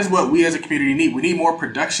 That is what we as a community need. We need more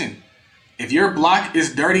production. If your block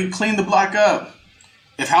is dirty, clean the block up.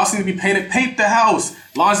 If house needs to be painted, paint the house.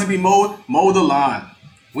 Lawns need to be mowed, mow the lawn.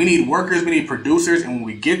 We need workers, we need producers, and when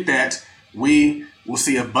we get that, we will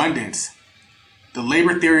see abundance. The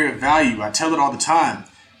labor theory of value, I tell it all the time.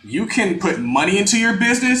 You can put money into your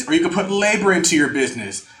business or you can put labor into your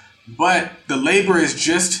business, but the labor is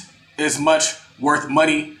just as much worth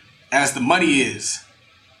money as the money is.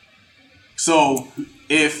 So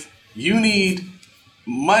if you need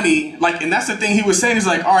money, like, and that's the thing he was saying, he's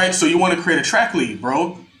like, all right, so you want to create a track league,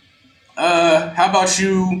 bro. How about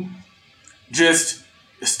you just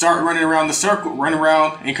start running around the circle, running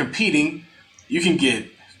around and competing? You can get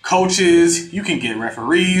coaches, you can get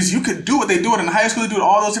referees, you could do what they do it in high school, they do it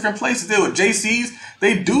all those different places. They do it JCs,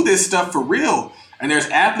 they do this stuff for real. And there's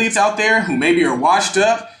athletes out there who maybe are washed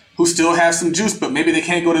up, who still have some juice, but maybe they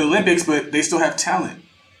can't go to the Olympics, but they still have talent.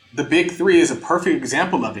 The Big Three is a perfect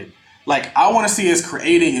example of it. Like, I want to see us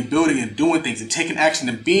creating and building and doing things and taking action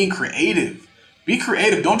and being creative. Be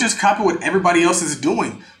creative. Don't just copy what everybody else is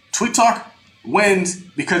doing. Tweet Talk wins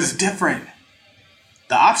because it's different.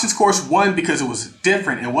 The options course won because it was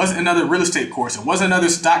different. It wasn't another real estate course. It wasn't another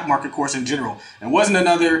stock market course in general. It wasn't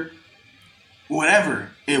another whatever.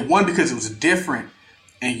 It won because it was different.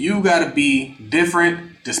 And you got to be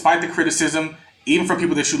different despite the criticism, even from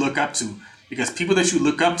people that you look up to. Because people that you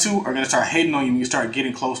look up to are going to start hating on you when you start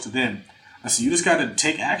getting close to them. And so you just got to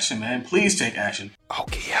take action, man. Please take action.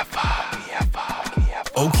 Okiyefa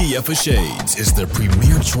Shades is the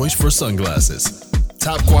premier choice for sunglasses.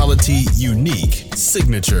 Top quality, unique,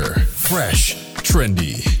 signature, fresh,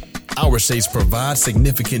 trendy. Our shades provide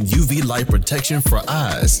significant UV light protection for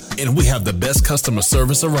eyes, and we have the best customer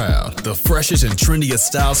service around. The freshest and trendiest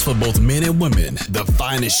styles for both men and women. The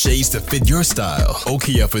finest shades to fit your style.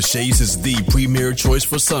 Okiyefa Shades is the premier choice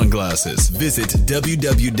for sunglasses. Visit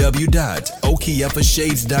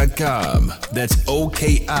www.okiyefashades.com. That's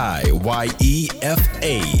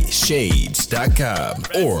OKIYEFA Shades.com.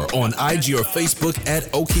 Or on IG or Facebook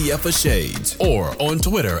at Okiyefa Shades. Or on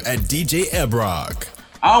Twitter at DJ Ebrock.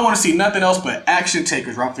 I don't want to see nothing else but action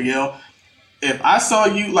takers, Raphael. If I saw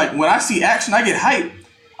you, like, when I see action, I get hyped.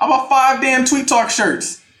 I bought 5 damn Tweet Talk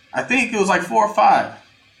shirts. I think it was like 4 or 5.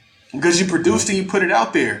 Because you produced it, you put it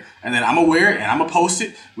out there. And then I'm going to wear it and I'm going to post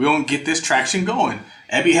it. We're going to get this traction going.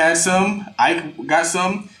 Ebby had some. I got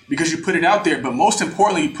some because you put it out there. But most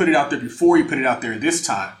importantly, you put it out there before you put it out there this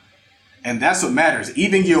time. And that's what matters.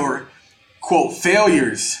 Even your, quote,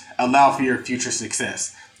 failures allow for your future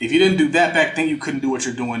success. If you didn't do that back then, you couldn't do what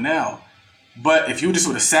you're doing now. But if you just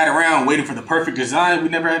would have sat around waiting for the perfect design,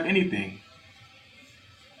 we'd never have anything.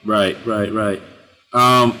 Right.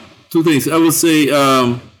 2 things. I would say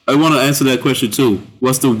I want to answer that question too.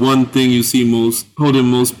 What's the one thing you see holding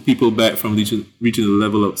most people back from reaching the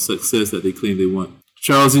level of success that they claim they want?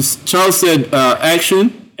 Charles said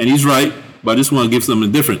action, and he's right, but I just want to give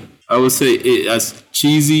something different. I would say it, as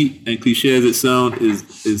cheesy and cliche as it sounds, is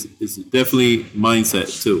definitely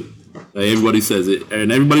mindset too. Like everybody says it, and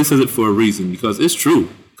everybody says it for a reason because it's true.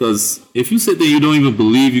 Because if you sit there, you don't even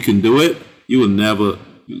believe you can do it, you'll never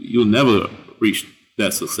reach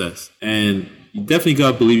that success. And you definitely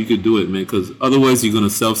gotta believe you could do it, man. Because otherwise, you're gonna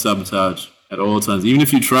self-sabotage at all times. Even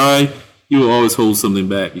if you try, you will always hold something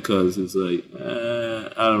back because it's like,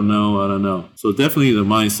 I don't know. So definitely the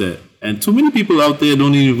mindset. And too many people out there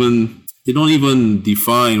don't even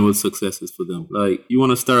define what success is for them. Like, you want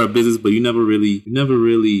to start a business, but you never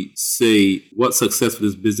really say what success for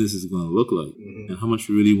this business is going to look like and how much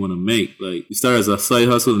you really want to make. Like, you start as a side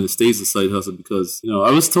hustle and it stays a side hustle because, I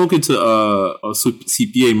was talking to our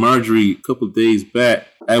CPA Marjorie a couple of days back.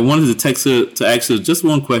 I wanted to text her to ask her just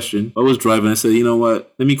one question. I was driving. I said, you know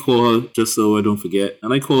what? Let me call her just so I don't forget.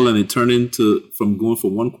 And I called and it turned from going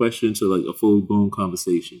from one question to like a full-blown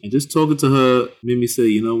conversation. And just talking to her made me say,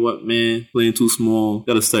 you know what, man? Playing too small.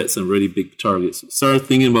 Got to set some really big targets. Start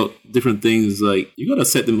thinking about different things. Like, you got to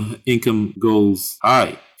set them income goals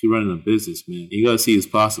high. You're running a business, man. You gotta see it's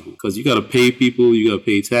possible because you gotta pay people, you gotta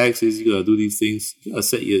pay taxes, you gotta do these things. You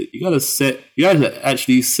gotta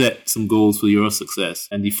actually set some goals for your success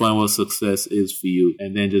and define what success is for you,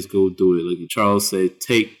 and then just go do it. Like Charles said,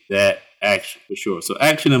 take that action for sure. So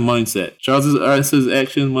action and mindset. Charles says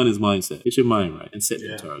action, mine is mindset. Get your mind right and set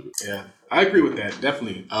your targets. Yeah, I agree with that.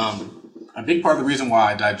 Definitely. A big part of the reason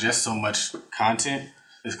why I digest so much content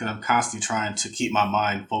is because I'm constantly trying to keep my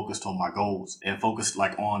mind focused on my goals and focused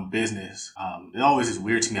like on business. It always is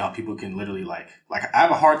weird to me how people can literally like I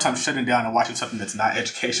have a hard time shutting down and watching something that's not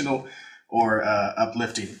educational or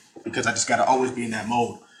uplifting because I just got to always be in that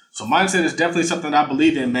mode. So mindset is definitely something I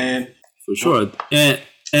believe in, man. For sure.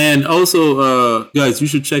 And also, guys, you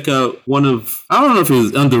should check out I don't know if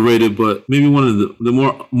it's underrated, but maybe one of the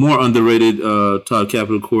more underrated Todd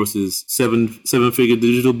Capital courses, seven figure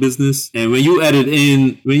digital business. And when you added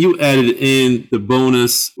in the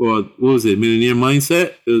bonus, or what was it, millionaire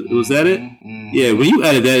mindset? Was that it? Mm-hmm. Yeah, when you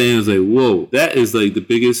added that in, it was like, whoa, that is like the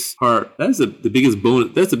biggest part. That's the biggest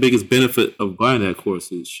bonus. That's the biggest benefit of buying that course.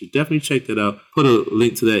 You should definitely check that out. Put a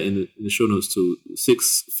link to that in the show notes too.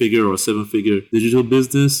 6-figure or 7-figure digital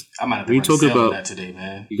business. I might have to run a sale on that today,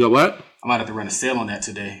 man. You got what? I might have to run a sale on that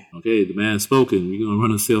today. Okay, the man's spoken. We're going to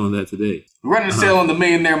run a sale on that today. We're running a sale on the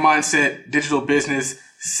Millionaire Mindset Digital Business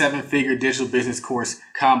 7-figure digital business course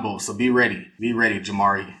combo. So be ready. Be ready,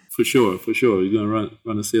 Jamari. For sure. You're gonna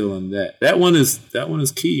run a sale on that. That one is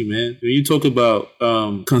key, man. When you talk about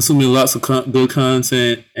consuming lots of good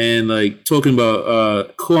content and like talking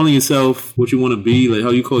about calling yourself what you want to be, like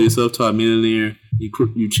how you call yourself Todd Millionaire.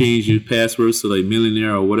 You change your passwords to like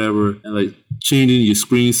millionaire or whatever, and like changing your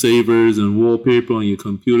screensavers and wallpaper on your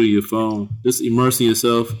computer, your phone. Just immersing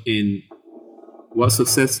yourself in what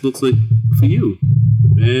success looks like for you.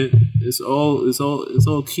 Man, it's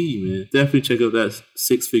all key, man. Definitely check out that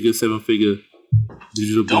 6-figure, 7-figure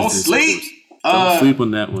digital business. Don't sleep. Don't sleep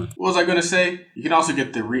on that one. What was I gonna say? You can also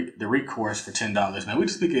get the REIT course for $10, man. We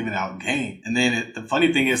just be giving out game. And then the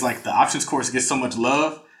funny thing is, like, the options course gets so much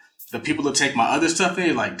love. The people that take my other stuff,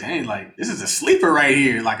 they're like, dang, like, this is a sleeper right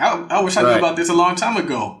here. Like, I wish I knew about this a long time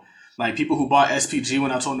ago. Like, people who bought SPG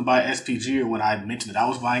when I told them to buy SPG, or when I mentioned that I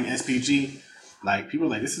was buying SPG. Like, people are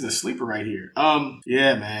like, this is a sleeper right here.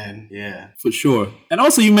 Yeah, man. Yeah. For sure. And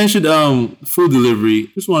also, you mentioned food delivery.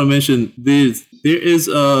 Just want to mention this. There is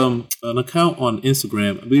an account on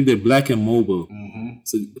Instagram. I believe they're Black and Mobile.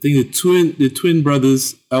 So I think the twin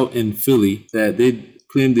brothers out in Philly that they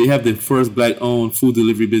claim they have the first Black-owned food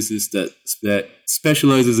delivery business that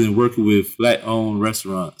specializes in working with Black-owned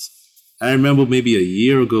restaurants. I remember maybe a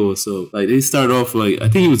year ago or so, like they started off like I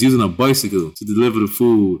think he was using a bicycle to deliver the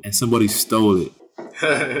food, and somebody stole it.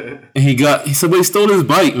 And somebody stole his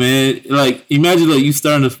bike, man. Like, imagine like you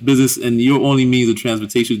starting a business and your only means of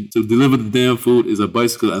transportation to deliver the damn food is a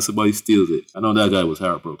bicycle, and somebody steals it. I know that guy was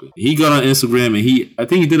heartbroken. He got on Instagram and I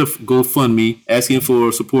think he did a GoFundMe asking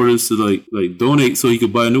for supporters to like donate so he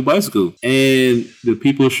could buy a new bicycle. And the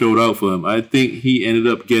people showed out for him. I think he ended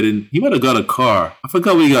up he might have got a car. I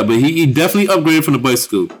forgot what he got, but he definitely upgraded from the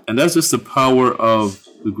bicycle. And that's just the power of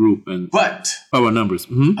the group and power numbers.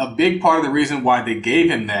 A big part of the reason why they gave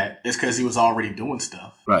him that is because he was already doing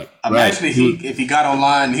stuff. Right. Imagine if he got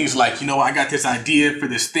online and he was like, you know, I got this idea for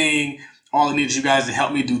this thing. All I need is you guys to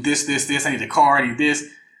help me do this. I need a car. I need this.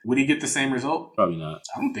 Would he get the same result? Probably not.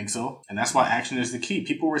 I don't think so. And that's why action is the key.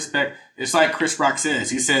 People respect. It's like Chris Rock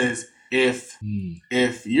says. He says, if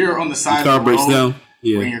you're on the side of the road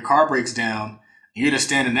when your car breaks down, you're just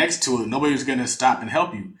standing next to it, nobody's going to stop and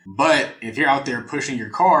help you. But if you're out there pushing your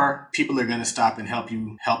car, people are going to stop and help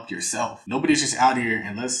you help yourself. Nobody's just out here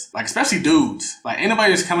unless, like, especially dudes. Like, ain't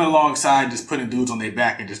nobody just coming alongside just putting dudes on their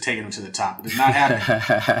back and just taking them to the top. It does not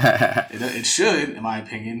happen. It should, in my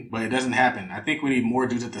opinion, but it doesn't happen. I think we need more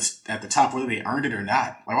dudes at the top, whether they earned it or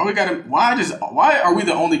not. Like, why are we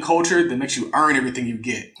the only culture that makes you earn everything you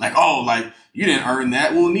get? Like, you didn't earn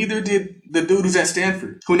that. Well, neither did the dude who's at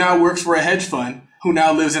Stanford, who now works for a hedge fund, who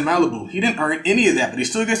now lives in Malibu. He didn't earn any of that, but he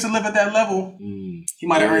still gets to live at that level. He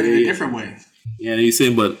might have earned it a different way. Yeah, and he's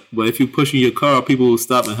saying, but if you're pushing your car, people will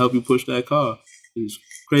stop and help you push that car. It's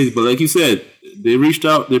crazy. But like you said, they reached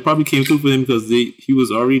out. They probably came through for him because he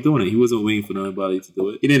was already doing it. He wasn't waiting for anybody to do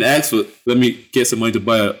it. He didn't ask for, let me get some money to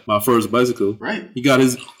buy my first bicycle. Right.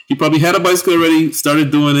 He probably had a bicycle already,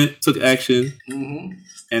 started doing it, took action.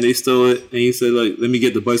 And they stole it, and he said, like, let me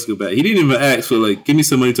get the bicycle back. He didn't even ask for, like, give me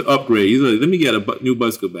some money to upgrade. He's like, let me get a new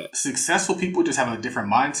bicycle back. Successful people just have a different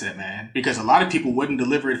mindset, man. Because a lot of people wouldn't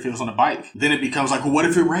deliver it if it was on a bike. Then it becomes like, well, what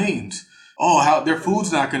if it rains? Oh, their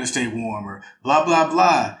food's not going to stay warm, or blah, blah,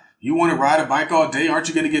 blah. You want to ride a bike all day? Aren't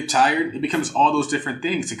you going to get tired? It becomes all those different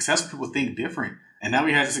things. Successful people think different. And now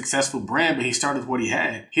he has a successful brand, but he started with what he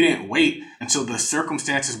had. He didn't wait until the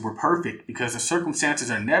circumstances were perfect, because the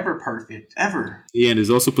circumstances are never perfect, ever. Yeah, and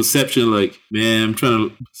there's also perception like, man, I'm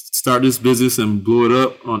trying to start this business and blow it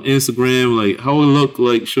up on Instagram. Like, how would it look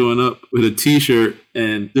like showing up with a t-shirt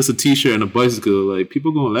and just a t-shirt and a bicycle? Like,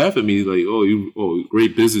 people going to laugh at me like, oh,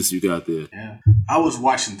 great business you got there. Yeah. I was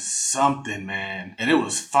watching something, man, and it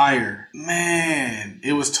was fire. Man,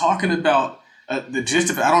 it was talking about the gist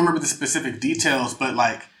of it. I don't remember the specific details, but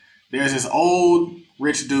like there's this old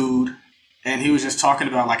rich dude, and he was just talking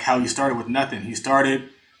about like how he started with nothing. He started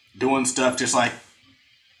doing stuff just like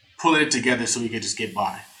pulling it together so he could just get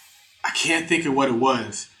by. I can't think of what it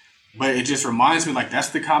was, but it just reminds me like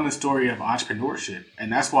that's the common story of entrepreneurship, and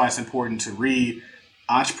that's why it's important to read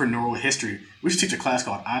entrepreneurial history. We should teach a class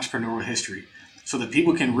called entrepreneurial history so that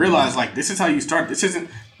people can realize like this is how you start. This isn't.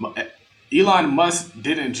 Elon Musk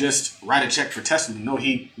didn't just write a check for Tesla. No,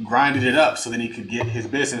 he grinded it up so then he could get his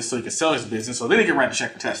business, so he could sell his business, so then he could write a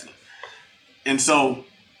check for Tesla. And so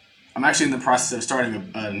I'm actually in the process of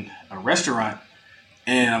starting a restaurant,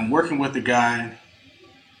 and I'm working with the guy.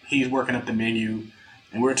 He's working up the menu,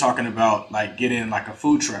 and we're talking about like getting like a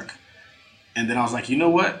food truck. And then I was like, you know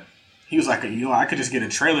what? He was like, I could just get a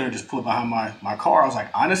trailer and just pull it behind my car. I was like,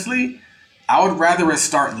 honestly, I would rather us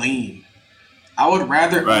start lean. I would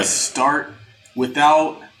rather us start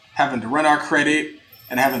without having to run our credit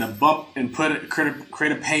and having to bump and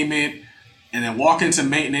create a payment and then walk into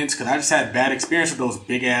maintenance, because I just had bad experience with those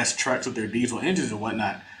big ass trucks with their diesel engines and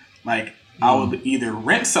whatnot. Like I would either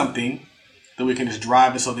rent something that we can just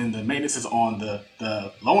drive it so then the maintenance is on the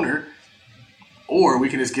loaner, or we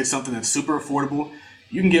can just get something that's super affordable.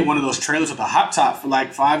 You can get one of those trailers with a hot top for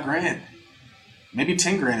like $5,000, maybe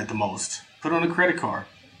 $10,000 at the most. Put it on a credit card.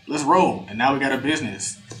 Let's roll. And now we got a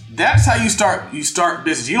business. That's how you start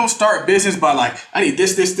business. You don't start business by like, I need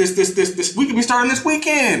this. We could be starting this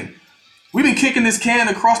weekend. We've been kicking this can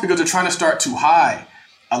across because they're trying to start too high.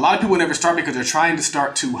 A lot of people never start because they're trying to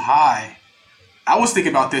start too high. I was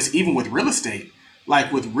thinking about this even with real estate.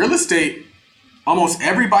 Like with real estate, almost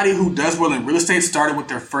everybody who does well in real estate started with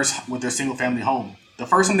their single family home. The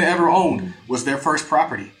first one they ever owned was their first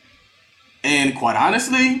property. And quite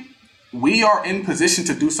honestly, we are in position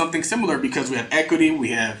to do something similar because we have equity, we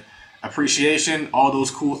have appreciation, all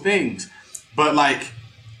those cool things. But like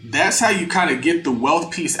that's how you kind of get the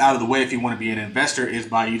wealth piece out of the way if you want to be an investor, is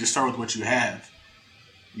by you just start with what you have.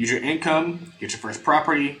 Use your income, get your first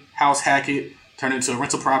property, house hack it, turn it into a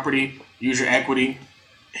rental property, use your equity,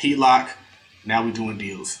 HELOC. Now we're doing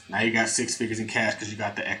deals. Now you got 6 figures in cash because you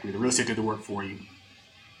got the equity. The real estate did the work for you.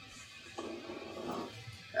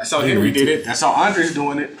 That's how Henry did it. That's how Andre's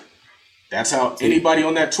doing it. That's how anybody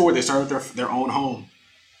on that tour, they started their own home.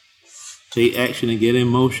 Take action and get in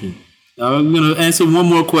motion. I'm going to answer one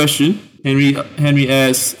more question. Henry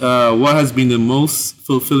asks, what has been the most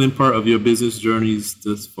fulfilling part of your business journeys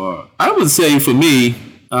thus far? I would say for me,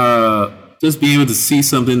 just being able to see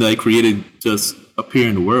something that I created just appear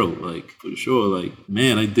in the world, like, for sure, like,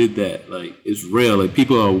 man, I did that. Like, it's real. Like,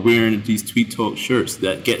 people are wearing these Tweet Talk shirts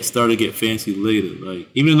that get fancy later. Like,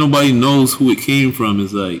 even if nobody knows who it came from,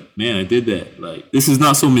 it's like, man, I did that. Like, this is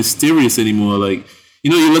not so mysterious anymore. Like,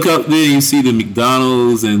 you know, you look out there, you see the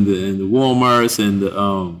McDonald's and the Walmarts and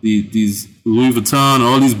these Louis Vuitton,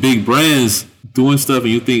 all these big brands doing stuff,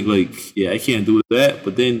 and you think, like, yeah, I can't do that.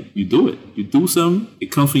 But then you do it. You do something,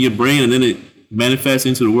 it comes from your brain, and then it manifests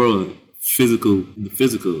into the world. The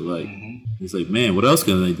physical, like, It's like, man, what else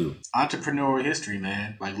can I do? Entrepreneurial history,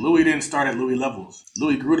 man. Like, Louis didn't start at Louis levels.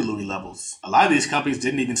 Louis grew to Louis levels. A lot of these companies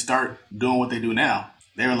didn't even start doing what they do now.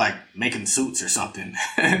 They were like making suits or something,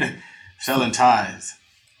 selling ties.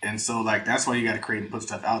 And so, like, that's why you got to create and put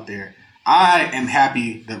stuff out there. I am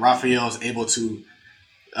happy that Raphael is able to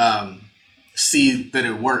see that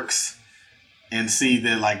it works and see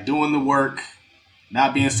that, like, doing the work,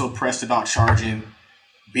 not being so pressed about charging,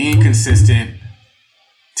 being consistent,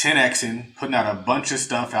 10xing, putting out a bunch of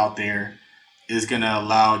stuff out there is going to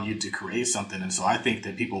allow you to create something. And so I think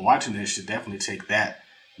that people watching this should definitely take that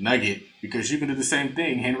nugget, because you can do the same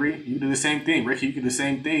thing, Henry. You can do the same thing. Ricky, you can do the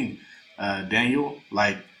same thing. Daniel,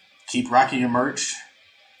 like, keep rocking your merch,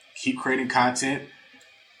 keep creating content,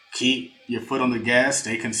 keep your foot on the gas,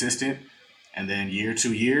 stay consistent. And then year,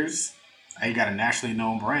 2 years, you got a nationally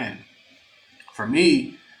known brand. For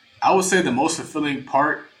me, I would say the most fulfilling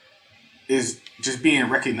part is just being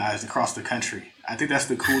recognized across the country. I think that's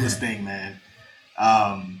the coolest thing, man.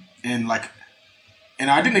 And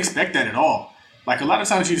I didn't expect that at all. Like, a lot of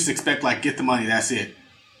times you just expect, like, get the money, that's it.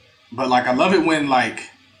 But, like, I love it when, like,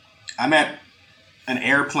 I'm at an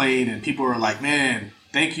airplane and people are like, man,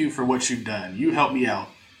 thank you for what you've done. You helped me out.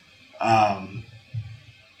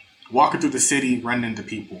 Walking through the city, running into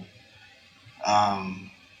people.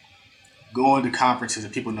 Going to conferences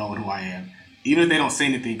and people knowing who I am, even if they don't say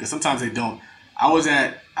anything, because sometimes they don't. I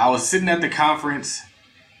was sitting at the conference,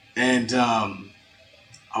 and I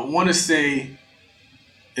want to say,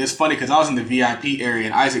 it's funny because I was in the VIP area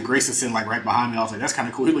and Isaac Graysonson, like, right behind me. I was like, that's kind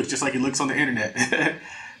of cool. He looks just like he looks on the internet.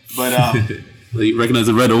 But you recognize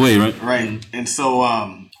it right away, right? Right. And so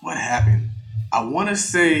what happened? I want to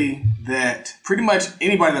say that pretty much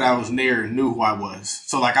anybody that I was near knew who I was.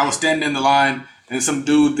 So, like, I was standing in the line, and some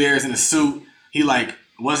dude there is in a suit. He, like,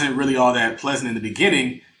 wasn't really all that pleasant in the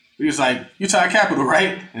beginning. He was like, Utah Capital,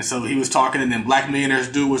 right? And so he was talking, and then Black Millionaires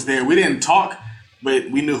dude was there. We didn't talk, but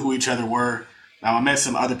we knew who each other were. Now, I met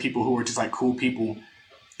some other people who were just, like, cool people.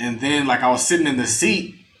 And then, like, I was sitting in the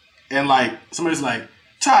seat, and, like, somebody was like,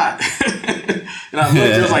 Todd. And I looked,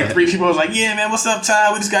 there was, like, 3 people. I was like, yeah, man, what's up,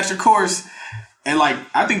 Todd? We just got your course. And, like,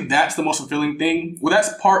 I think that's the most fulfilling thing. Well,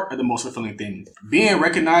 that's part of the most fulfilling thing. Being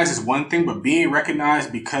recognized is one thing, but being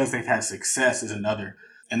recognized because they've had success is another.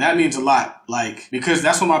 And that means a lot. Like, because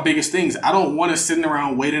that's one of my biggest things. I don't want to sit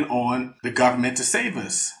around waiting on the government to save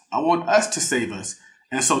us. I want us to save us.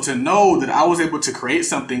 And so to know that I was able to create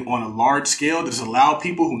something on a large scale that has allowed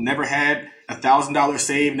people who never had $1,000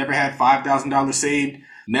 saved, never had $5,000 saved,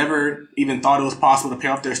 never even thought it was possible to pay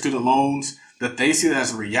off their student loans, that they see that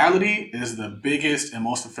as a reality is the biggest and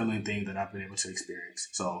most fulfilling thing that I've been able to experience.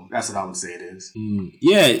 So that's what I would say it is.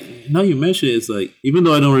 Yeah, now you mention it, it's like, even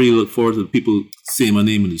though I don't really look forward to people seeing my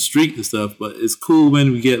name in the street and stuff, but it's cool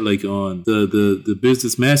when we get, like, on the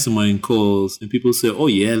business mastermind calls and people say, oh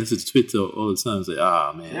yeah, this is Twitter all the time. It's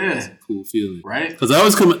like, man, that's a cool feeling. Right? Because I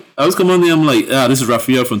always come on there, I'm like, this is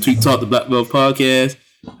Raphael from Tweet Talk, the Black Belt Podcast.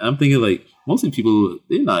 And I'm thinking, like, most of the people,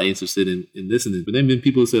 they're not interested in listening. But then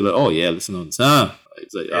people say, like, oh, yeah, listen all the time.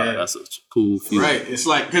 It's like, that's such a cool feeling. Right. It's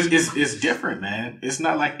like, because it's different, man. It's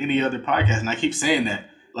not like any other podcast. And I keep saying that.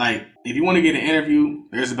 Like, if you want to get an interview,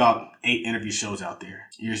 there's about 8 interview shows out there.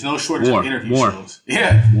 There's no shortage of interview shows.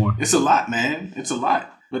 Yeah. More. It's a lot, man. It's a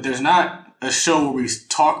lot. But there's not a show where we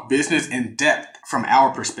talk business in depth from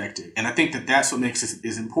our perspective. And I think that that's what makes it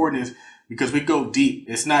is important, is because we go deep.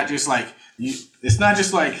 It's not just like,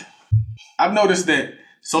 I've noticed that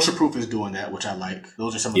Social Proof is doing that, which I like.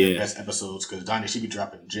 Those are some of the best episodes, because Donnie, she be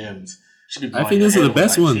dropping gems. Should be I think those are the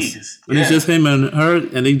best ones. When it's just him and her,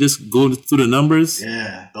 and they just go through the numbers.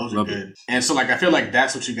 Yeah, those are good. And so, like, I feel like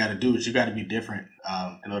that's what you got to do. Is you got to be different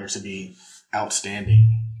in order to be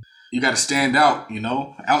outstanding. You got to stand out. You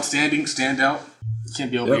know, outstanding, stand out. You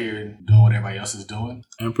can't be over here doing what everybody else is doing.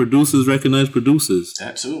 And producers recognize producers.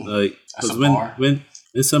 That too. Like, because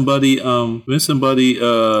when somebody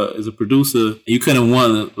is a producer, and you kind of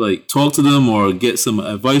want to like talk to them or get some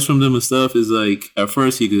advice from them and stuff, is like at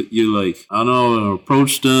first you're like, I don't know,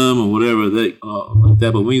 approach them or whatever like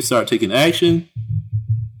that. But when you start taking action,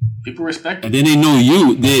 people respect it, and then they know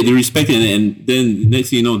you. They respect it, and then next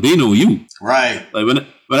thing you know, they know you. Right. Like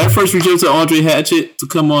when I first reached out to Andre Hatchett to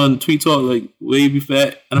come on Tweet Talk, like way before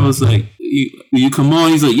that, and I was like, you come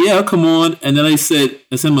on? He's like, yeah, I'll come on. And then I sent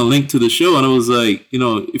him a link to the show, and I was like, you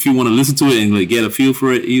know, if you want to listen to it and like get a feel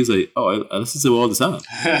for it, he was like, oh, I listen to it all the time.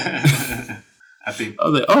 I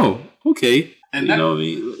was like, oh, okay. And you know what I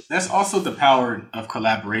mean? That's also the power of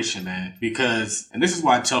collaboration, man. Because, and this is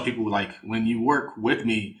why I tell people, like, when you work with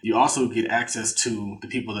me, you also get access to the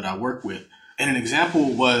people that I work with. And an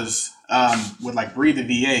example was with like Breathe the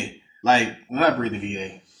VA. Like, not Breathe the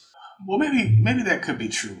VA. Well, maybe that could be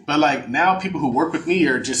true. But like now people who work with me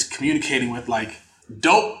are just communicating with like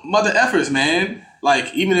dope mother effers, man.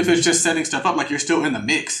 Like even if it's just setting stuff up, like you're still in the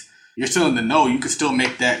mix. You're still in the know. You can still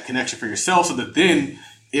make that connection for yourself so that then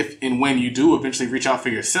if and when you do eventually reach out for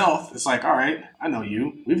yourself, it's like, all right, I know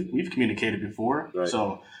you. We've communicated before. Right.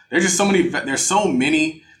 So there's just there's so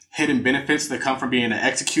many hidden benefits that come from being an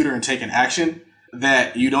executor and taking action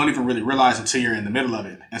that you don't even really realize until you're in the middle of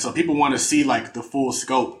it. And so people want to see like the full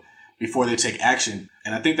scope before they take action.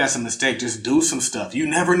 And I think that's a mistake. Just do some stuff. You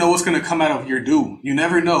never know what's going to come out of your do. You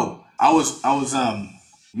never know. I was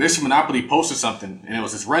Mr. Monopoly posted something and it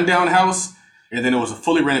was this rundown house and then it was a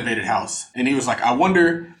fully renovated house. And he was like, I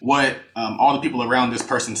wonder what all the people around this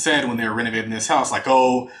person said when they were renovating this house. Like,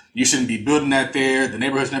 oh, you shouldn't be building that there. The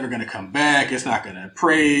neighborhood's never going to come back. It's not going to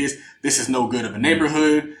appraise. This is no good of a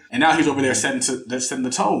neighborhood. And now he's over there setting the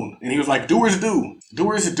tone. And he was like, doers do.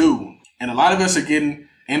 Doers do. And a lot of us are getting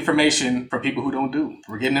information from people who don't do.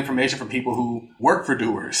 We're getting information from people who work for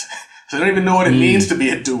doers. So they don't even know what it means to be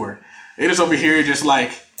a doer. They're just over here just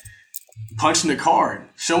like punching the card,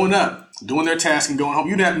 showing up, doing their task and going home.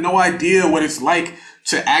 You have no idea what it's like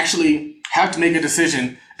to actually have to make a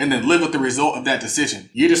decision and then live with the result of that decision.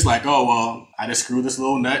 You're just like, oh, well, I just screw this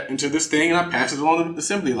little nut into this thing and I pass it along the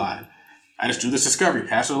assembly line. I just do this discovery,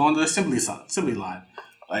 pass it along the assembly line.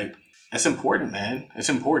 Like, that's important, man. It's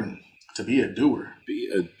important to be a doer. Be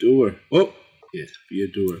a doer. Oh, yeah, be a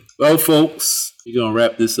doer. Well, folks, we're gonna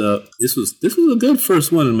wrap this up. This was a good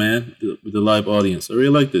first one, man, with the live audience. I really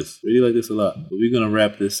like this. A lot. But we're gonna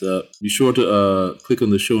wrap this up. Be sure to click on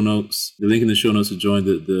the show notes, the link in the show notes to join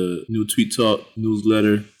the new Tweet Talk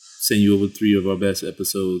newsletter. Send you over 3 of our best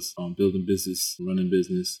episodes on building business, running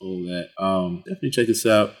business, all that. Definitely check us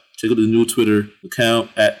out. Check out the new Twitter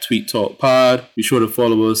account at Tweet Talk Pod. Be sure to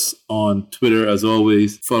follow us on Twitter as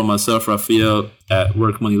always. Follow myself, Raphael, at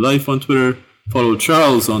Work Money Life on Twitter. Follow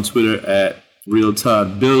Charles on Twitter at Real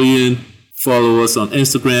Todd Billion. Follow us on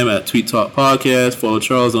Instagram at Tweet Talk Podcast. Follow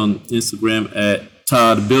Charles on Instagram at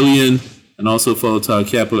Todd Billion. And also follow Todd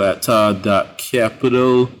Capital at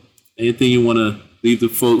Todd.capital. Anything you want to leave the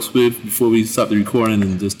folks with before we stop the recording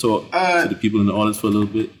and just talk to the people in the audience for a little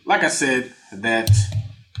bit? Like I said, that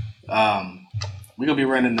we're going to be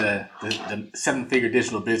running the 7-figure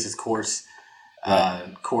digital business course.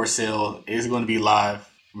 Course sale is going to be live.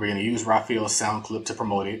 We're going to use Raphael's sound clip to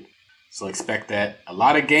promote it. So expect that. A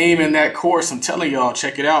lot of game in that course. I'm telling y'all,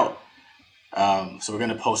 check it out. So we're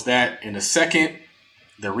going to post that in a second.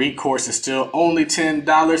 The REIT course is still only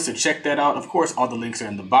 $10. So check that out. Of course, all the links are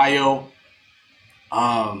in the bio.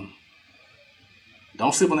 Don't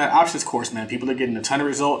sleep on that options course, man. People are getting a ton of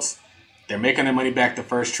results. They're making their money back the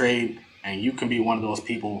first trade. And you can be one of those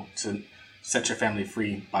people to set your family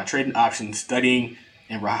free by trading options, studying,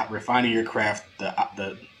 and refining your craft.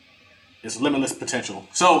 It's limitless potential.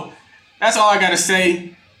 So that's all I got to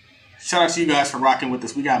say. Shout out to you guys for rocking with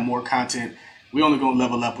us. We got more content. We only going to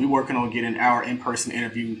level up. We working on getting our in-person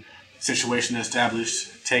interview situation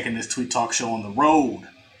established, taking this Tweet Talk show on the road.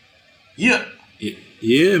 Yeah.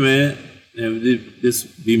 Yeah, man. And this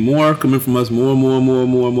be more coming from us. More.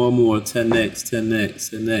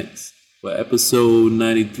 10x. For episode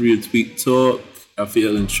 93 of Tweet Talk,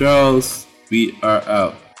 Raphael and Charles, we are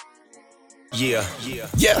out.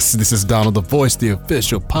 Yes, this is Donald the Voice, the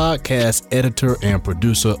official podcast editor and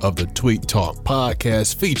producer of the Tweet Talk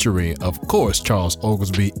podcast, featuring, of course, Charles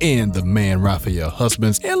Oglesby and the man Raphael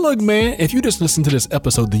Husbands. And look, man, if you just listen to this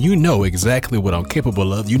episode, then you know exactly what I'm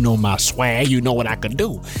capable of. You know my swag, you know what I can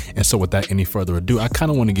do. And so without any further ado, I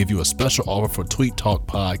kind of want to give you a special offer for Tweet Talk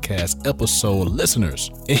podcast episode listeners.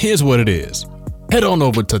 And here's what it is. Head on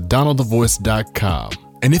over to DonaldTheVoice.com.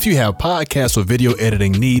 And if you have podcast or video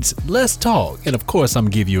editing needs, let's talk. And of course, I'm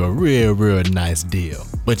going to give you a real nice deal.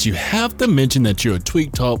 But you have to mention that you're a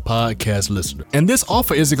Tweet Talk podcast listener. And this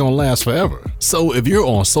offer isn't going to last forever. So if you're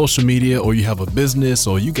on social media or you have a business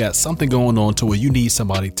or you got something going on to where you need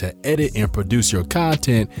somebody to edit and produce your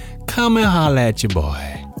content, come and holla at your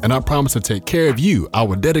boy. And I promise to take care of you,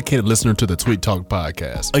 our dedicated listener to the Tweet Talk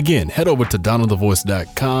podcast. Again, head over to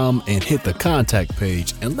DonaldTheVoice.com and hit the contact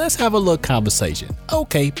page and let's have a little conversation.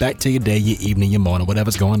 Okay, back to your day, your evening, your morning,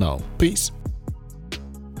 whatever's going on. Peace.